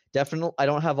 Then definitely I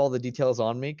don't have all the details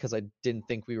on me because I didn't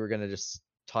think we were gonna just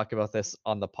talk about this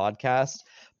on the podcast,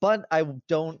 but I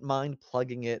don't mind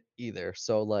plugging it either.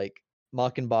 So like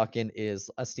Mockenbocken is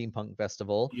a steampunk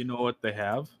festival. You know what they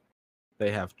have? They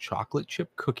have chocolate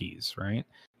chip cookies, right?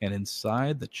 And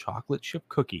inside the chocolate chip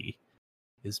cookie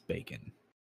is bacon.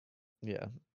 Yeah.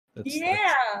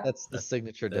 That's the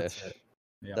signature dish. it.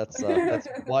 Yeah. That's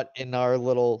what in our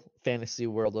little fantasy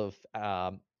world of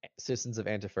Citizens of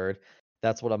Antiford,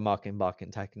 that's what a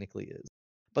Mockenbocken technically is.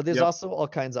 But there's Yep. also all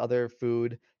kinds of other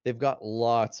food. They've got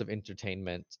lots of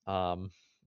entertainment.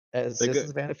 Citizens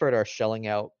of Antiford are shelling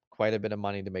out quite a bit of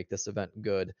money to make this event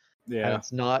good. And Yeah.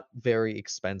 it's not very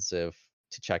expensive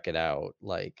to check it out.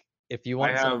 Like if you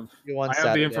want I have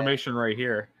Saturday, the information right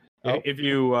here. Oh. If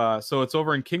you so it's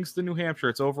over in Kingston, New Hampshire.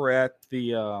 It's over at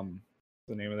the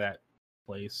name of that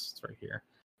place. It's right here.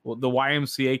 Well, the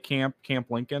YMCA Camp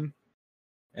Lincoln,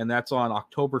 and that's on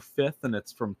October 5th, and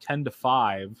it's from 10 to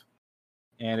 5.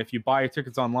 And if you buy your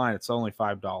tickets online, it's only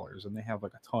 $5, and they have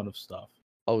like a ton of stuff.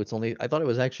 Oh, it's only. I thought it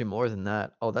was actually more than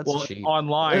that. Oh, that's cheap.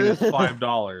 Online it's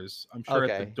 $5. I'm sure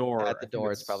Okay. at the door. At the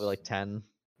door, it's probably like 10.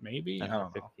 Maybe 10 I or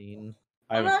don't know. 15.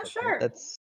 I'm not sure.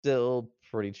 That's still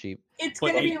pretty cheap. It's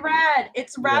gonna be rad.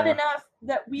 It's rad enough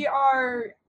that we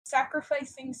are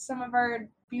sacrificing some of our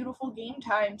beautiful game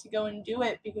time to go and do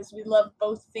it because we love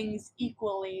both things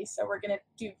equally. So we're gonna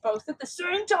do both at the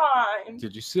same time.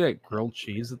 Did you see that grilled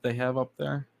cheese that they have up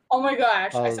there? Oh my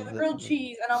gosh! I Oh, saw the grilled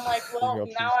cheese and I'm like, well, grilled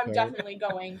now cheese I'm cart. definitely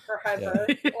going forever.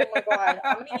 Oh my god!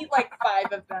 I'm gonna eat like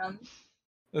 5 of them.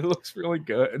 It looks really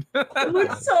good. It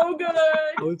looks so good.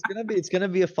 Well, it's gonna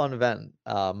be a fun event.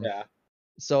 Yeah.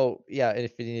 So yeah,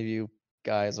 if any of you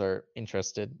guys are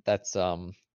interested, that's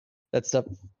October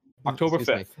excuse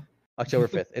me, 5th. October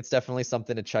 5th. It's definitely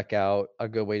something to check out. A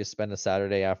good way to spend a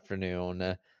Saturday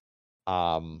afternoon.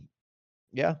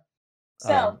 Yeah.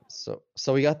 So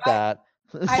we got that.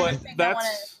 I have a thing I want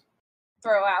to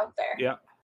throw out there. Yeah.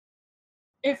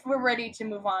 If we're ready to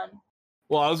move on.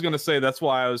 Well, I was gonna say that's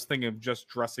why I was thinking of just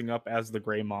dressing up as the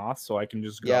Gray Moth, so I can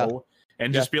just go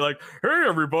and just be like, "Hey,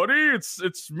 everybody,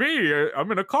 it's me.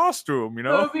 I'm in a costume." You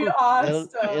know, That'd be awesome.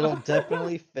 It'll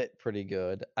definitely fit pretty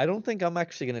good. I don't think I'm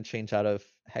actually gonna change out of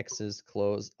Hex's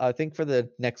clothes. I think for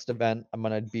the next event, I'm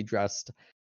gonna be dressed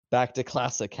back to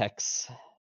classic Hex.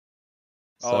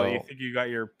 Oh, you think you got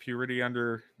your purity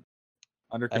under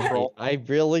control? I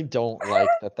really don't like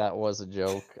that was a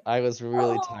joke. I was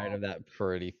really tired of that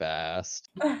pretty fast.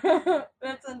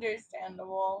 That's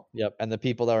understandable. Yep, and the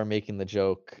people that were making the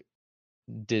joke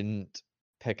didn't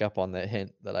pick up on the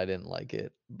hint that I didn't like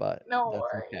it, but no that's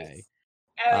worries.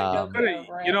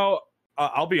 okay. You know,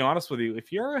 I'll be honest with you.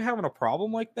 If you're having a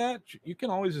problem like that, you can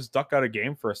always just duck out of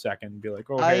game for a second and be like,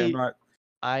 "Oh, hey, I'm not."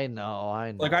 I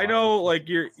know. Like I know, like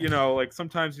you're, like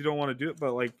sometimes you don't want to do it,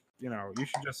 but like you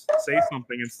should just say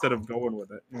something instead of going with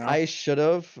it. You know? I should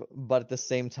have, but at the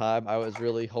same time, I was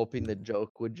really hoping the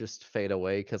joke would just fade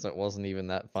away because it wasn't even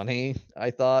that funny.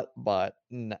 I thought, but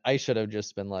I should have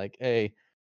just been like, "Hey,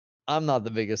 I'm not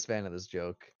the biggest fan of this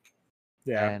joke."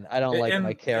 Yeah, and I don't like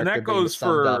my character and that being goes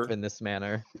summed for up in this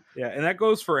manner. Yeah, and that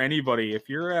goes for anybody. If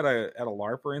you're at a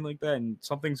LARP or anything like that, and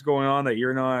something's going on that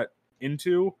you're not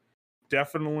into,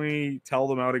 definitely tell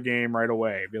them out of game right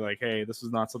away. Be like, "Hey, this is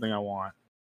not something I want."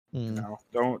 You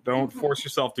know, don't force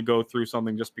yourself to go through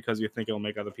something just because you think it'll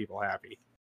make other people happy.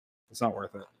 It's not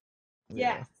worth it.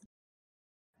 Yeah.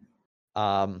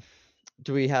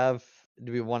 Do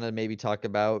we want to maybe talk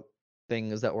about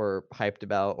things that we're hyped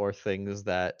about or things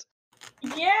that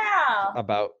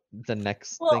about the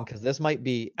next thing? Because this might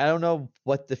be, I don't know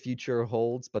what the future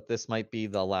holds, but this might be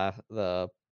the last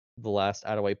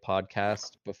Attaway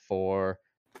podcast before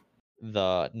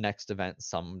the next event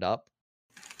summed up.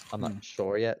 I'm not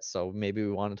sure yet, so maybe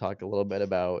we want to talk a little bit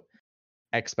about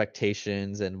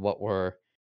expectations and what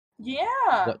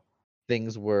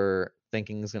things we're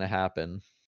thinking is going to happen.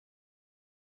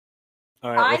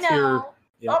 All right, let's hear.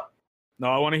 Yeah. Oh. No,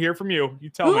 I want to hear from you. You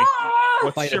tell me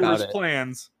what's Shiver's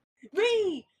plans.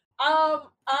 Me.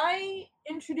 I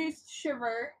introduced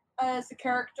Shiver as a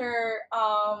character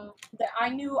that I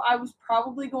knew I was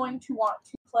probably going to want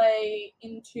to play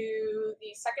into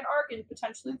the second arc and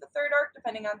potentially the third arc,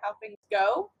 depending on how things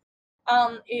go.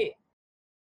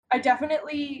 I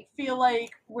definitely feel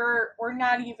like we're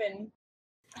not even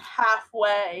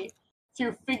halfway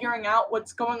through figuring out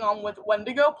what's going on with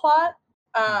Wendigo plot.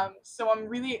 So I'm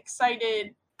really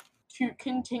excited to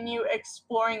continue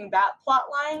exploring that plot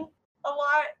line a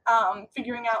lot,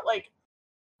 figuring out like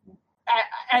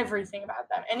everything about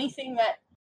them, anything that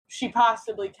she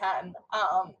possibly can.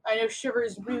 I know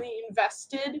Shiver's really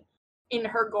invested in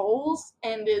her goals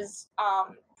and is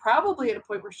probably at a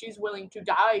point where she's willing to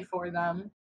die for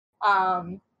them,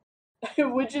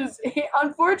 which is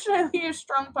unfortunately a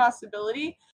strong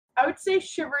possibility. I would say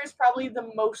Shiver is probably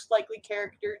the most likely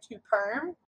character to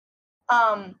perm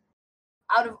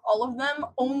out of all of them,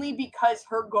 only because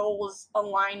her goals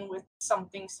align with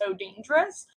something so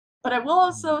dangerous. But I will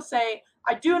also say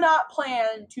I do not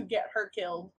plan to get her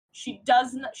killed. She's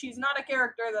not a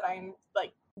character that I'm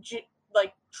like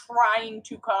trying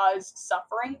to cause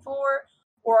suffering for,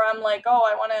 or I'm like, oh,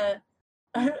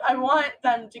 I want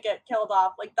them to get killed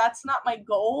off. Like, that's not my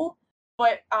goal.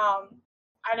 But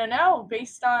I don't know,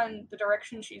 based on the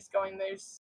direction she's going,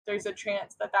 there's a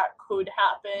chance that could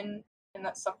happen, and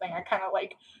that's something I kind of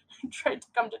like tried to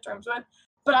come to terms with.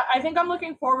 But I think I'm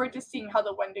looking forward to seeing how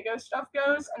the Wendigo stuff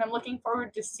goes, and I'm looking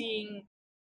forward to seeing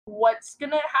what's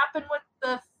gonna happen with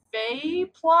the Fae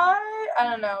plot. I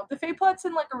don't know. The Fae plot's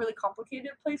in like a really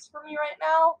complicated place for me right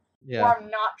now, Yeah. where I'm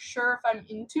not sure if I'm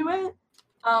into it.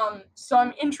 So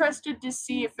I'm interested to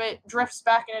see if it drifts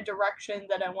back in a direction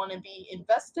that I want to be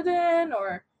invested in,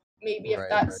 or maybe if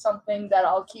that's something that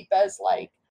I'll keep as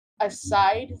like a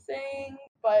side thing.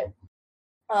 But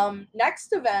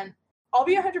next event, I'll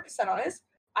be 100% honest,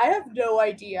 I have no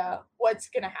idea what's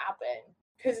gonna happen,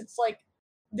 because it's like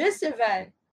this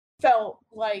event felt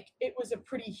like it was a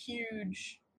pretty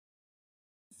huge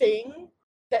thing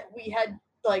that we had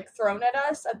like thrown at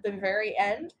us at the very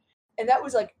end, and that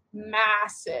was like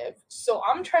massive. So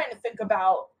I'm trying to think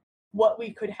about what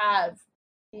we could have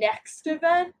next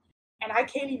event, and I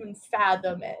can't even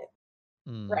fathom it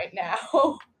right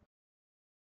now.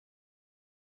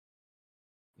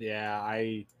 Yeah,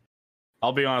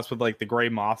 I'll be honest with like the Gray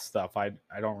Moth stuff. I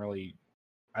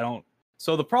don't.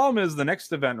 So the problem is the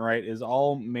next event, right, is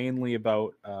all mainly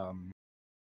about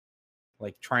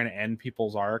like trying to end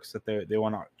people's arcs that they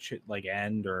want to like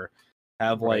end or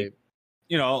have like,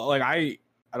 you know, like I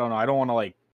don't know. I don't want to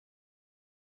like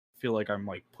feel like I'm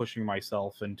like pushing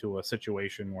myself into a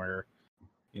situation where,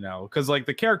 you know, because like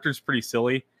the character's pretty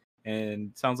silly. And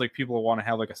it sounds like people want to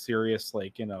have like a serious,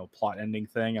 like, you know, plot ending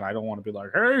thing. And I don't want to be like,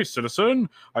 hey, citizen,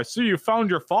 I see you found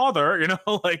your father, you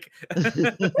know, like.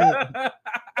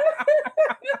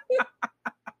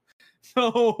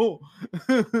 So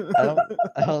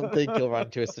I don't think you'll run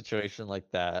into a situation like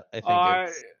that. I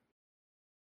think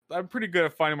I'm pretty good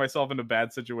at finding myself into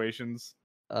bad situations.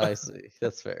 I see.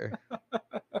 That's fair.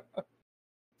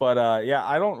 But yeah,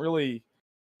 I don't really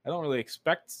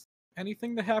expect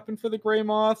anything to happen for the Gray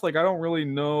Moth. Like, I don't really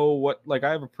know what, like,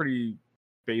 I have a pretty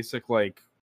basic like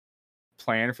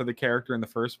plan for the character in the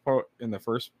first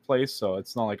place, so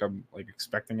it's not like I'm like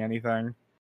expecting anything.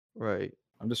 Right.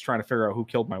 I'm just trying to figure out who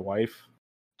killed my wife.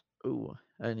 Ooh,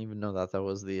 I didn't even know that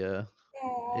was the a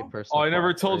personal. Oh, I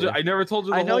never told you. I never told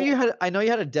you. I know you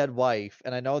had a dead wife,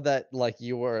 and I know that like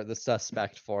you were the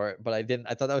suspect for it, but I didn't.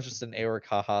 I thought that was just an Eric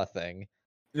haha thing.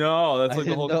 No, that's like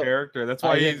the whole know. character. That's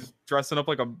why he's dressing up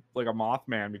like a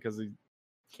Mothman, because he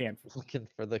can't. Looking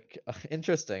for the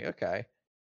interesting. Okay.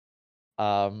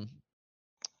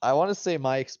 I want to say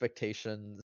my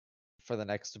expectations for the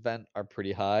next event are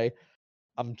pretty high.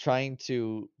 I'm trying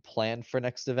to plan for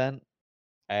next event,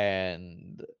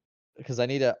 and because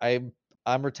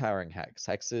I'm retiring Hex.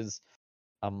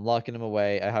 I'm locking him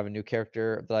away. I have a new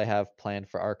character that I have planned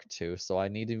for Arc 2, so I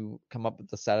need to come up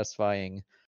with a satisfying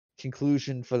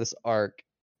conclusion for this arc,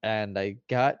 and I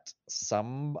got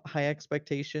some high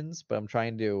expectations, but I'm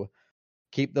trying to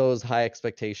keep those high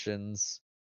expectations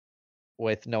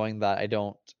with knowing that I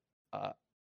don't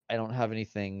have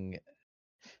anything.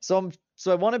 So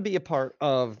I want to be a part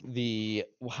of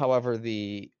however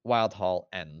the Wild Hall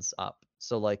ends up.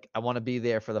 So like I want to be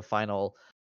there for the final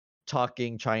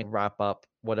talking, try and wrap up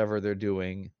whatever they're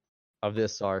doing of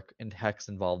this arc, and Hex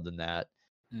involved in that.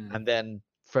 And then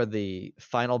for the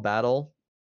final battle,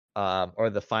 or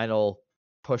the final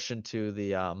push into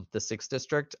the 6th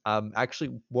district, I'm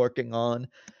actually working on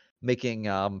making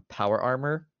power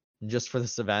armor just for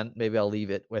this event. Maybe I'll leave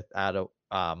it with Addo.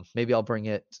 Maybe I'll bring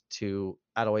it to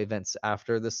Addo events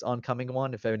after this oncoming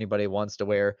one if anybody wants to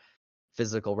wear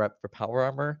physical rep for power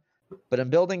armor. But I'm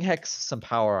building Hex some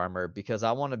power armor because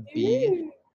I want to be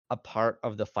a part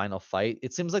of the final fight.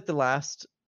 It seems like the last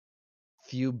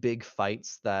few big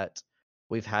fights that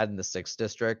we've had in the 6th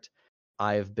district,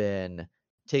 I've been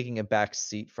taking a back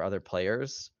seat for other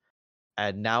players.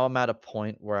 And now I'm at a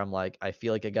point where I'm like, I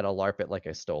feel like I gotta LARP it like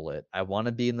I stole it. I want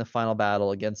to be in the final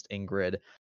battle against Ingrid.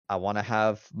 I want to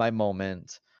have my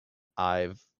moment.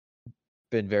 I've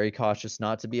been very cautious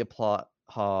not to be a plot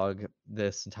hog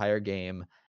this entire game,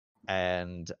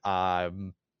 and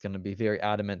I'm gonna be very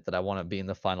adamant that I want to be in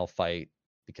the final fight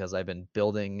because I've been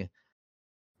building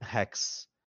Hex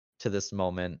to this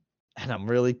moment, and I'm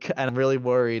really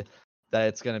worried that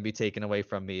it's gonna be taken away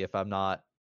from me if I'm not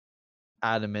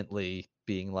adamantly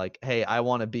being like, hey, I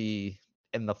want to be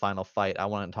in the final fight. I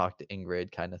want to talk to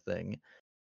Ingrid, kind of thing.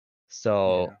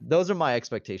 So Yeah. those are my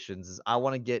expectations. Is I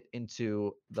want to get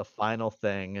into the final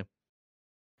thing.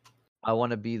 I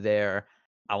want to be there.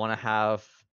 I want to have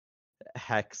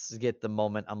Hex get the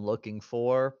moment I'm looking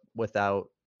for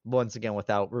without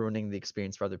ruining the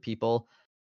experience for other people.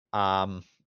 And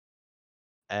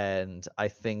I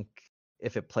think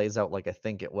if it plays out like I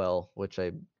think it will, which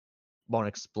I won't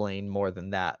explain more than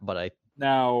that, but I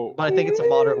Now, think it's a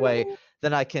moderate way,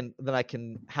 then I can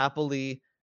happily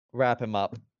wrap him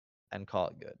up and call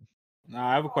it good.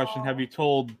 I have a question. Have you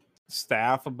told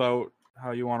staff about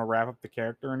how you want to wrap up the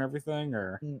character and everything,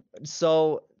 or?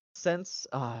 So since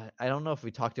I don't know if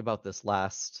we talked about this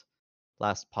last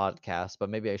podcast, but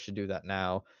maybe I should do that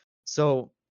now.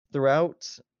 So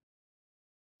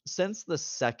since the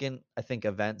second or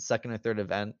third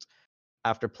event,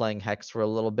 after playing Hex for a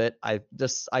little bit, I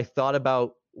thought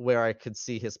about where I could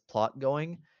see his plot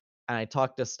going, and I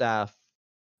talked to staff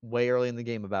way early in the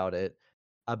game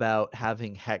about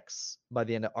having Hex by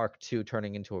the end of Arc 2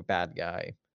 turning into a bad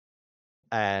guy.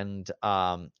 And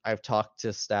I've talked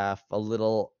to staff a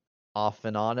little off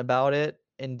and on about it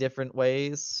in different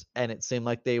ways, and it seemed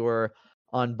like they were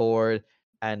on board.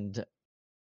 And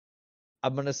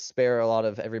I'm gonna spare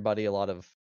everybody a lot of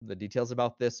the details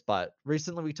about this, but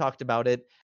recently we talked about it,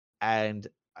 and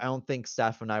I don't think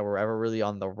staff and I were ever really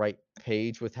on the right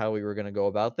page with how we were gonna go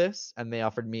about this, and they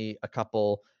offered me a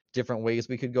couple different ways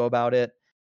we could go about it,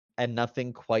 and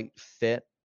nothing quite fit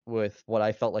with what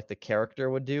I felt like the character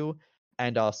would do.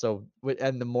 And also,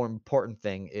 and the more important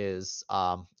thing is,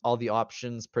 all the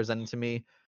options presented to me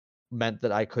meant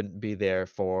that I couldn't be there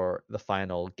for the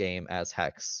final game as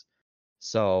Hex.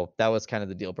 So that was kind of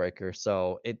the deal breaker.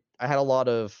 So I had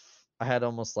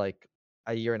almost like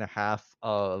a year and a half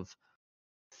of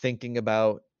thinking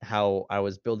about how I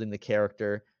was building the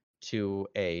character to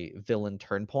a villain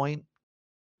turn point,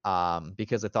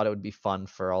 because I thought it would be fun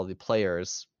for all the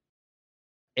players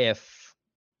if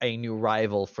a new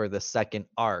rival for the second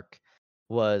arc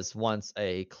was once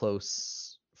a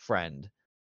close friend,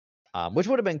 which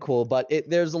would have been cool. But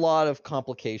there's a lot of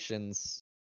complications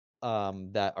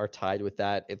that are tied with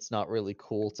that. It's not really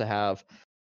cool to have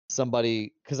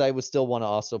somebody, because I would still want to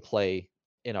also play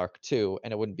in Arc 2,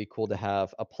 and it wouldn't be cool to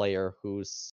have a player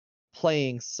who's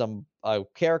playing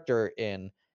character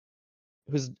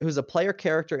who's a player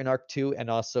character in Arc 2 and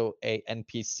also a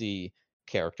NPC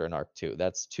character in Arc 2.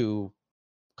 That's too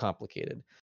complicated.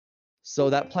 So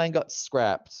that plan got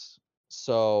scrapped.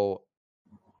 So,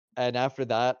 and after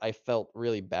that, I felt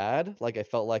really bad. Like I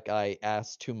felt like I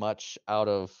asked too much out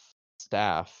of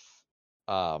staff.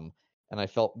 And I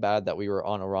felt bad that we were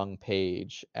on a wrong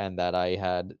page and that I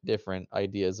had different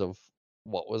ideas of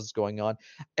what was going on.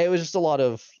 It was just a lot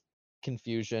of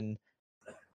confusion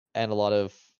and a lot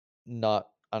of not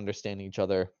understanding each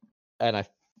other. And I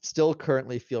still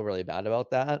currently feel really bad about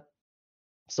that.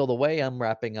 So the way I'm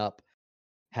wrapping up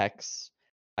Hex,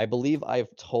 I believe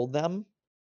I've told them,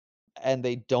 and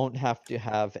they don't have to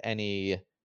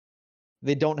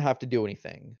do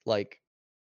anything. Like,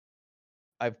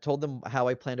 I've told them how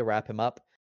I plan to wrap him up,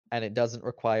 and it doesn't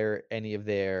require any of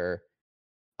their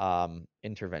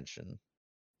intervention.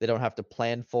 They don't have to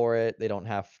plan for it. They don't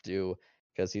have to,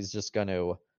 because he's just going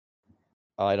to.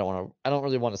 I don't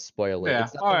really want to spoil it. Yeah,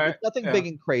 It's nothing yeah. big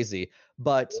and crazy,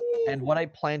 but and what I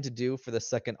plan to do for the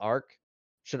second arc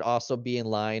should also be in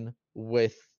line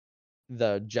with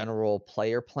the general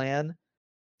player plan.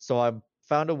 So I've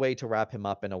found a way to wrap him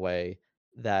up in a way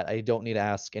that I don't need to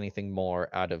ask anything more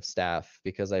out of staff,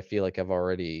 because I feel like I've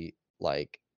already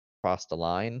like crossed a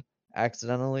line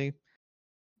accidentally.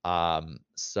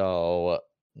 So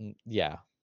yeah,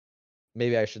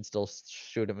 maybe I should still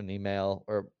shoot him an email,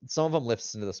 or some of them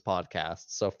listen to this podcast.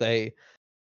 So if they,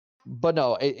 but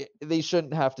no, they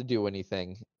shouldn't have to do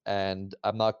anything. And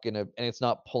I'm not gonna, and it's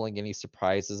not pulling any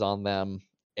surprises on them.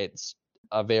 It's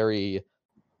a very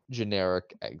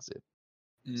generic exit.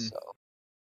 So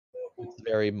it's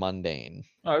very mundane.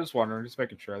 I was wondering, just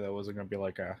making sure that wasn't going to be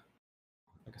like a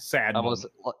sad Almost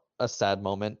moment. a sad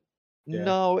moment. Yeah.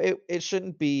 No, it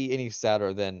shouldn't be any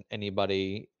sadder than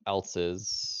anybody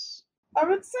else's. I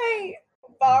would say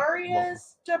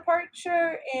Varia's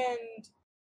departure and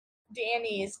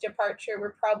Danny's departure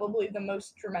were probably the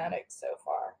most dramatic so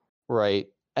far. Right.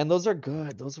 And those are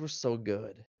good. Those were so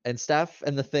good. And Staff,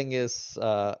 and the thing is,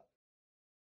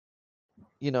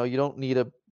 you don't need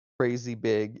a crazy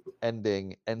big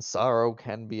ending, and sorrow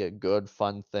can be a good,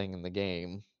 fun thing in the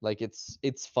game. Like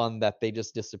it's fun that they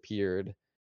just disappeared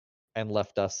and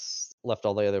left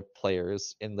all the other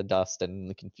players in the dust and in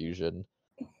the confusion.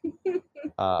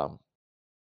 Um,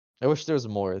 I wish there was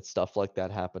more stuff like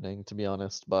that happening, to be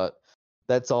honest, but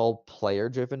that's all player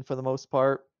driven for the most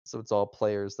part. So it's all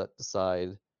players that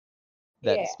decide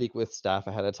that Yeah. speak with staff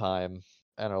ahead of time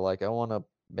and are like, I want to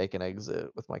make an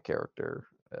exit with my character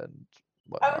and I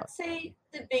would whatnot. say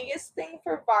the biggest thing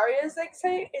for Varia's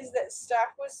exit is that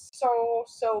staff was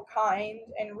so kind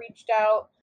and reached out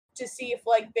to see if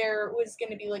like there was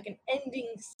going to be like an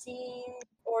ending scene,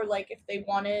 or like if they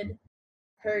wanted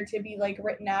her to be like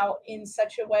written out in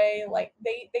such a way. Like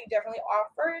they definitely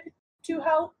offered to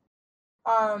help.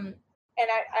 And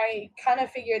I kind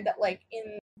of figured that like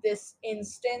in this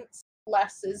instance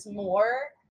less is more,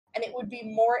 and it would be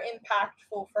more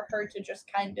impactful for her to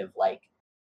just kind of like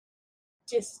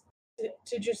just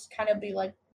to just kind of be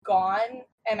like gone.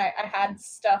 And I had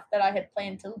stuff that I had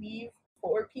planned to leave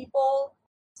for people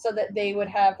so that they would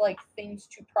have like things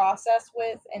to process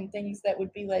with and things that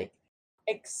would be like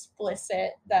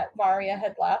explicit that Varia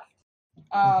had left.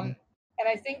 Mhm. And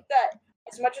I think that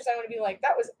as much as I want to be like,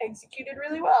 that was executed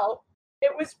really well,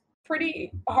 it was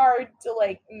pretty hard to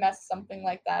like mess something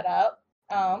like that up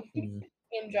Mhm.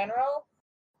 in general.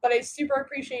 But I super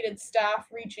appreciated staff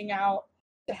reaching out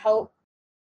to help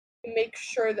make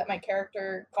sure that my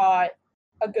character got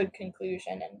a good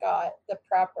conclusion and got the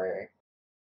proper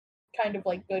kind of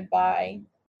like goodbye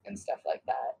and stuff like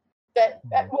that.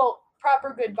 Mhm. Well,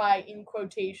 proper goodbye in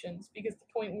quotations, because the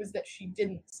point was that she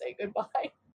didn't say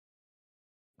goodbye.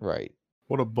 Right.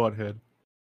 What a butthead.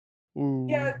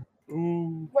 Yeah,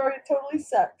 Ooh. Varia totally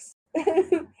sucks.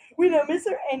 We don't miss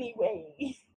her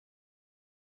anyway.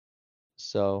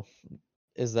 So,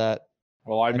 is that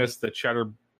Well, I mean- missed the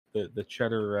cheddar, the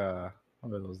cheddar.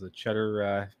 What are those? The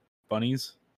cheddar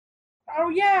bunnies. Oh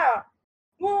yeah.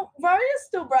 Well, Varia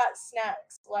still brought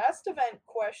snacks. Last event?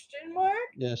 Question mark.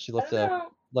 yeah, she I left don't a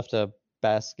know. left a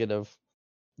basket of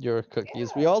your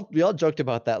cookies. Yeah. We all joked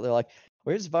about that. They're like,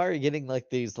 where's Vari getting like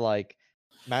these like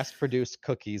mass-produced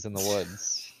cookies in the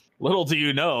woods? Little do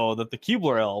you know that the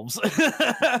Keebler elves.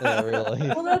 Yeah, really.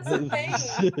 Well, that's the thing.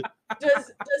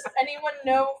 Does anyone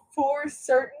know for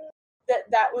certain that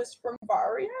that was from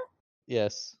Varia?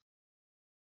 Yes.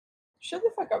 Shut the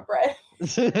fuck up, Brett.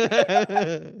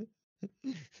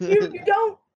 You You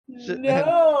don't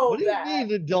know What do you that. mean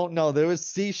you don't know? There was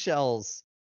seashells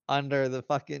under the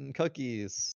fucking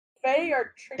cookies. Faye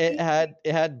are tricky. It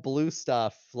had blue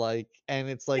stuff, like, and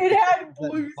it's like It the had cookies that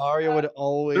blue Mario would stuff.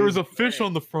 always There was a fish bring.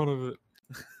 on the front of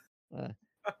it.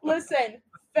 Listen,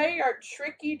 Faye are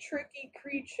tricky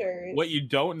creatures. What you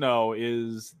don't know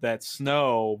is that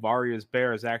Snow, Varia's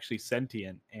bear, is actually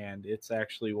sentient, and it's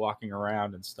actually walking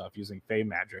around and stuff using Fey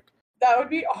magic. That would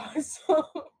be awesome.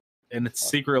 And it's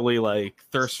secretly like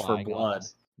thirst for spying on blood.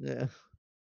 us. Yeah.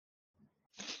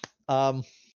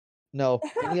 No.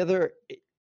 Any other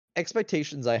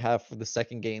expectations I have for the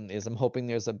second game is I'm hoping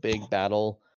there's a big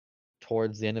battle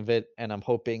towards the end of it, and I'm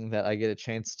hoping that I get a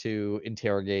chance to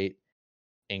interrogate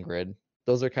Ingrid.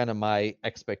 Those are kind of my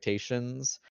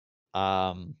expectations.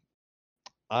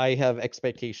 I have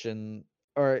expectation,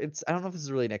 or I don't know if this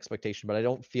is really an expectation, but I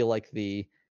don't feel like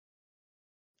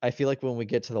I feel like when we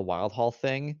get to the Wild Hall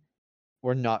thing,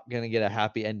 we're not gonna get a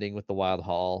happy ending with the Wild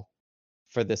Hall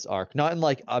for this arc. Not in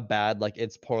like a bad, like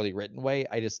it's poorly written way.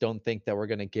 I just don't think that we're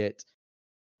gonna get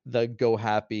the go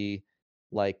happy,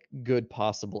 like good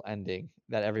possible ending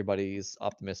that everybody's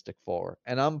optimistic for.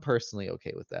 And I'm personally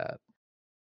okay with that.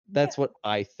 That's what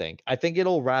I think. I think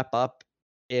it'll wrap up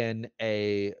in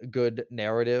a good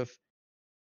narrative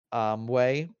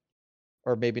way,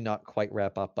 or maybe not quite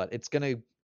wrap up, but it's gonna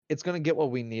get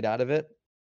what we need out of it,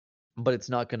 but it's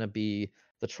not gonna be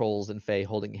the trolls and Fae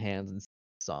holding hands and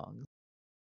songs.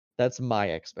 That's my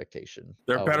expectation.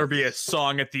 There of better it. be a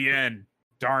song at the end.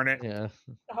 Darn it. Yeah.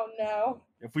 Oh no.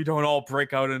 If we don't all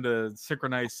break out into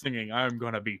synchronized singing, I'm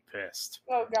going to be pissed.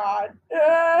 Oh god.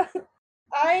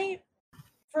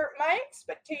 For my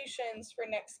expectations for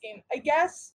next game, I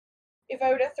guess if I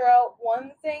were to throw out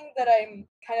one thing that I'm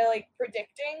kind of like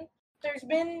predicting, there's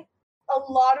been a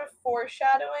lot of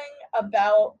foreshadowing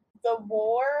about the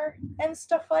war and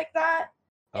stuff like that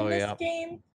in Oh, this yeah.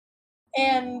 game.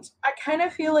 And I kind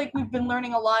of feel like we've been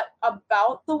learning a lot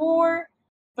about the war,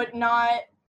 but not.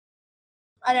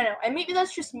 I don't know. And maybe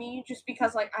that's just me, just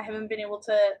because like I haven't been able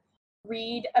to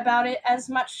read about it as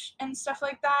much and stuff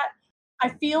like that. I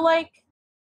feel like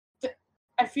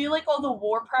I feel like all the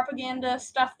war propaganda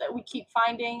stuff that we keep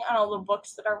finding and all the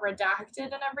books that are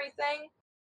redacted and everything,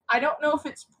 I don't know if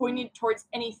it's pointed towards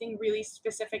anything really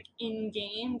specific in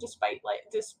game, despite like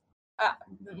this.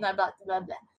 Blah, blah, blah,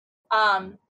 blah.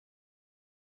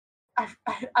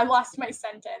 I lost my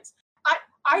sentence.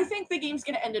 I think the game's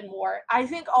gonna end in war. I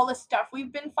think all the stuff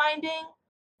we've been finding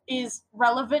is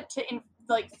relevant to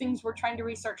like things we're trying to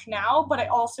research now, but I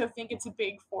also think it's a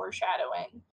big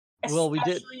foreshadowing. Well, we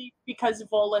did. Especially because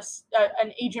Volus,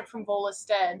 an agent from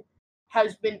Volstead,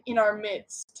 has been in our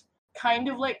midst, kind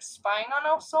of like spying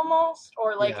on us almost,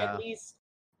 or like Yeah. at least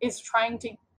is trying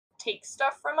to take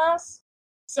stuff from us.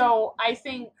 So I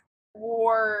think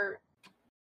war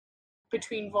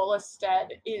between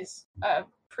Volstead is a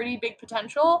pretty big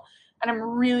potential, and I'm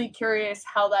really curious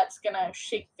how that's gonna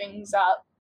shake things up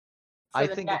for I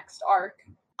the think next arc.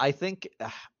 I think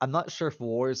I'm not sure if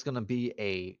war is going to be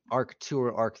a arc 2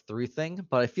 or arc 3 thing,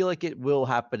 but I feel like it will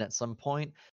happen at some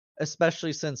point,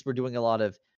 especially since we're doing a lot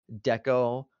of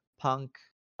deco punk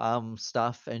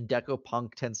stuff, and deco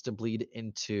punk tends to bleed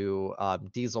into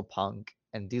diesel punk,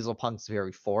 and diesel punk's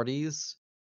very 40s,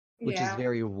 which is Yeah.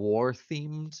 very war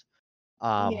themed.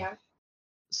 Yeah.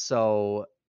 So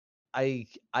I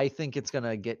think it's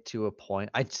gonna get to a point.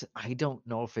 I don't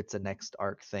know if it's a next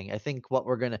arc thing. I think what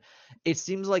we're gonna. It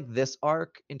seems like this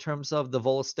arc, in terms of the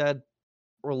Volstead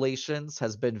relations,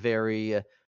 has been very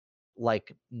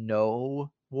like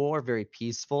no war, very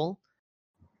peaceful.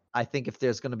 I think if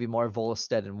there's gonna be more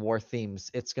Volstead and war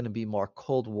themes, it's gonna be more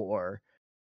Cold War.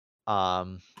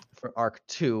 For arc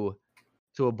 2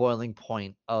 to a boiling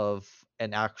point of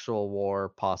an actual war,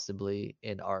 possibly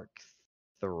in arc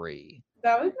 3.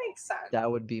 That would make sense. That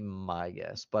would be my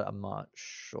guess, but I'm not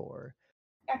sure.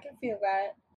 I can feel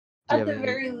that. Do you At have the any?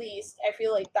 very least, I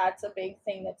feel like that's a big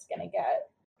thing that's gonna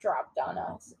get dropped on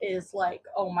us. Is like,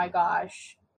 oh my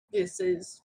gosh, this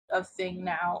is a thing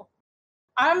now.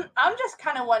 I'm just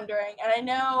kind of wondering, and I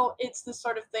know it's the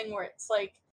sort of thing where it's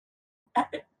like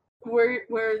we're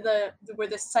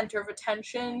the center of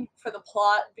attention for the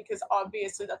plot, because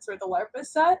obviously that's where the LARP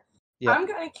is set. Yeah. I'm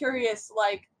kind of curious,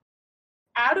 like,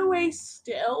 Adaway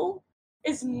still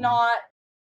is not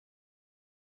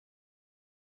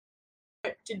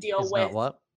to deal Is with not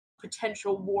what?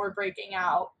 potential war breaking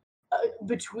out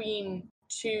between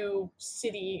two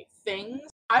city things.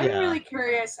 I'm Yeah. really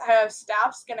curious how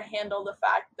staff's gonna handle the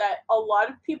fact that a lot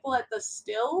of people at the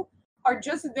still are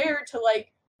just there to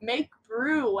like make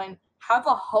brew and have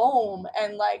a home,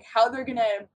 and like how they're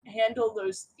gonna handle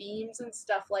those themes and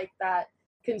stuff like that,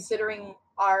 considering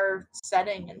our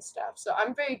setting and stuff. So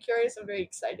I'm very curious. I'm very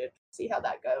excited to see how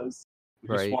that goes. We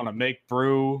just Right. want to make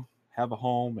brew, have a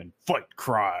home, and fight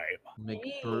crime.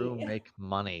 Make brew, Yay. make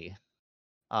money.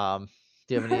 Do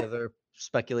you have any other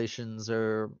speculations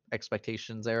or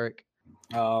expectations, Eric?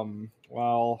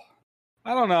 Well,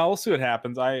 I don't know. We'll see what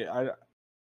happens. I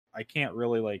can't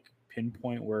really like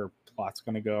pinpoint where plot's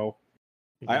gonna go.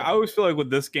 I always feel like with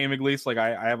this game, at least, like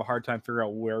I have a hard time figuring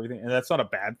out where everything, and that's not a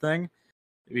bad thing,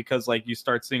 because like you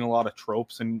start seeing a lot of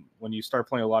tropes, and when you start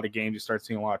playing a lot of games, you start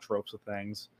seeing a lot of tropes of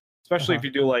things. Especially if you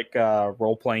do like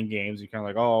role playing games, you kind of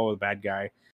like, oh, the bad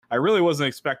guy. I really wasn't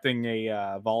expecting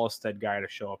a Volstead guy to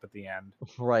show up at the end.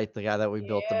 Right, the guy that we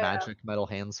built the Yeah. magic metal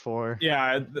hands for.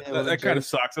 Yeah, what a that kind jerk. of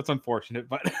sucks. That's unfortunate,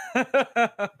 but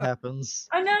Happens.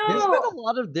 I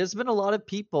There's been a lot of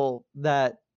people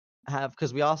that have,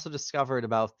 because we also discovered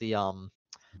about the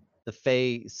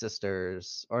Fae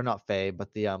sisters, or not Fae,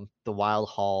 but the Wild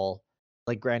Hall,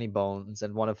 like Granny Bones,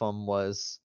 and one of them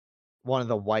was one of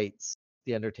the Whites,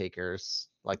 the Undertakers.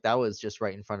 Like that was just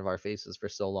right in front of our faces for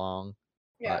so long.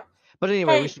 Yeah. But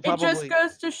anyway, Hey, we should it probably. just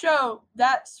goes to show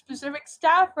that specific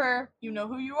staffer, you know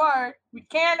who you are. We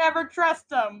can't ever trust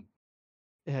them.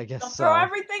 Yeah, I guess They'll so. throw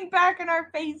everything back in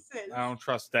our faces. I don't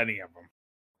trust any of them.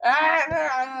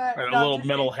 Their Their little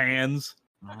metal hands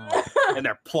and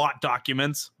their plot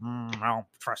documents. I don't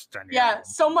trust any. Yeah, of them.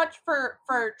 so much for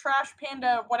Trash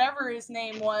Panda, whatever his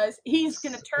name was. He's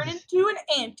gonna turn into an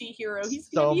anti-hero. He's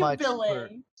gonna So be a much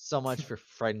villain. so much for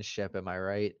friendship, am I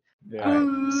right? Yeah.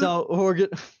 Alright, so we're gonna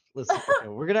listen. Okay,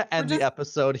 we're gonna end the just-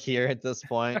 episode here at this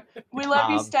point. We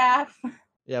love you, staff.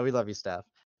 Yeah, we love you, Steph.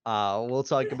 We'll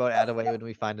talk about Adaway when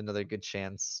we find another good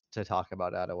chance to talk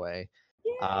about Adaway.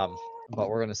 But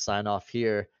we're gonna sign off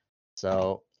here.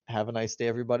 So have a nice day,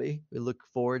 everybody. We look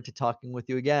forward to talking with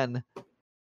you again.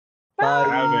 Bye.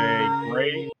 Have a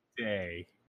great day.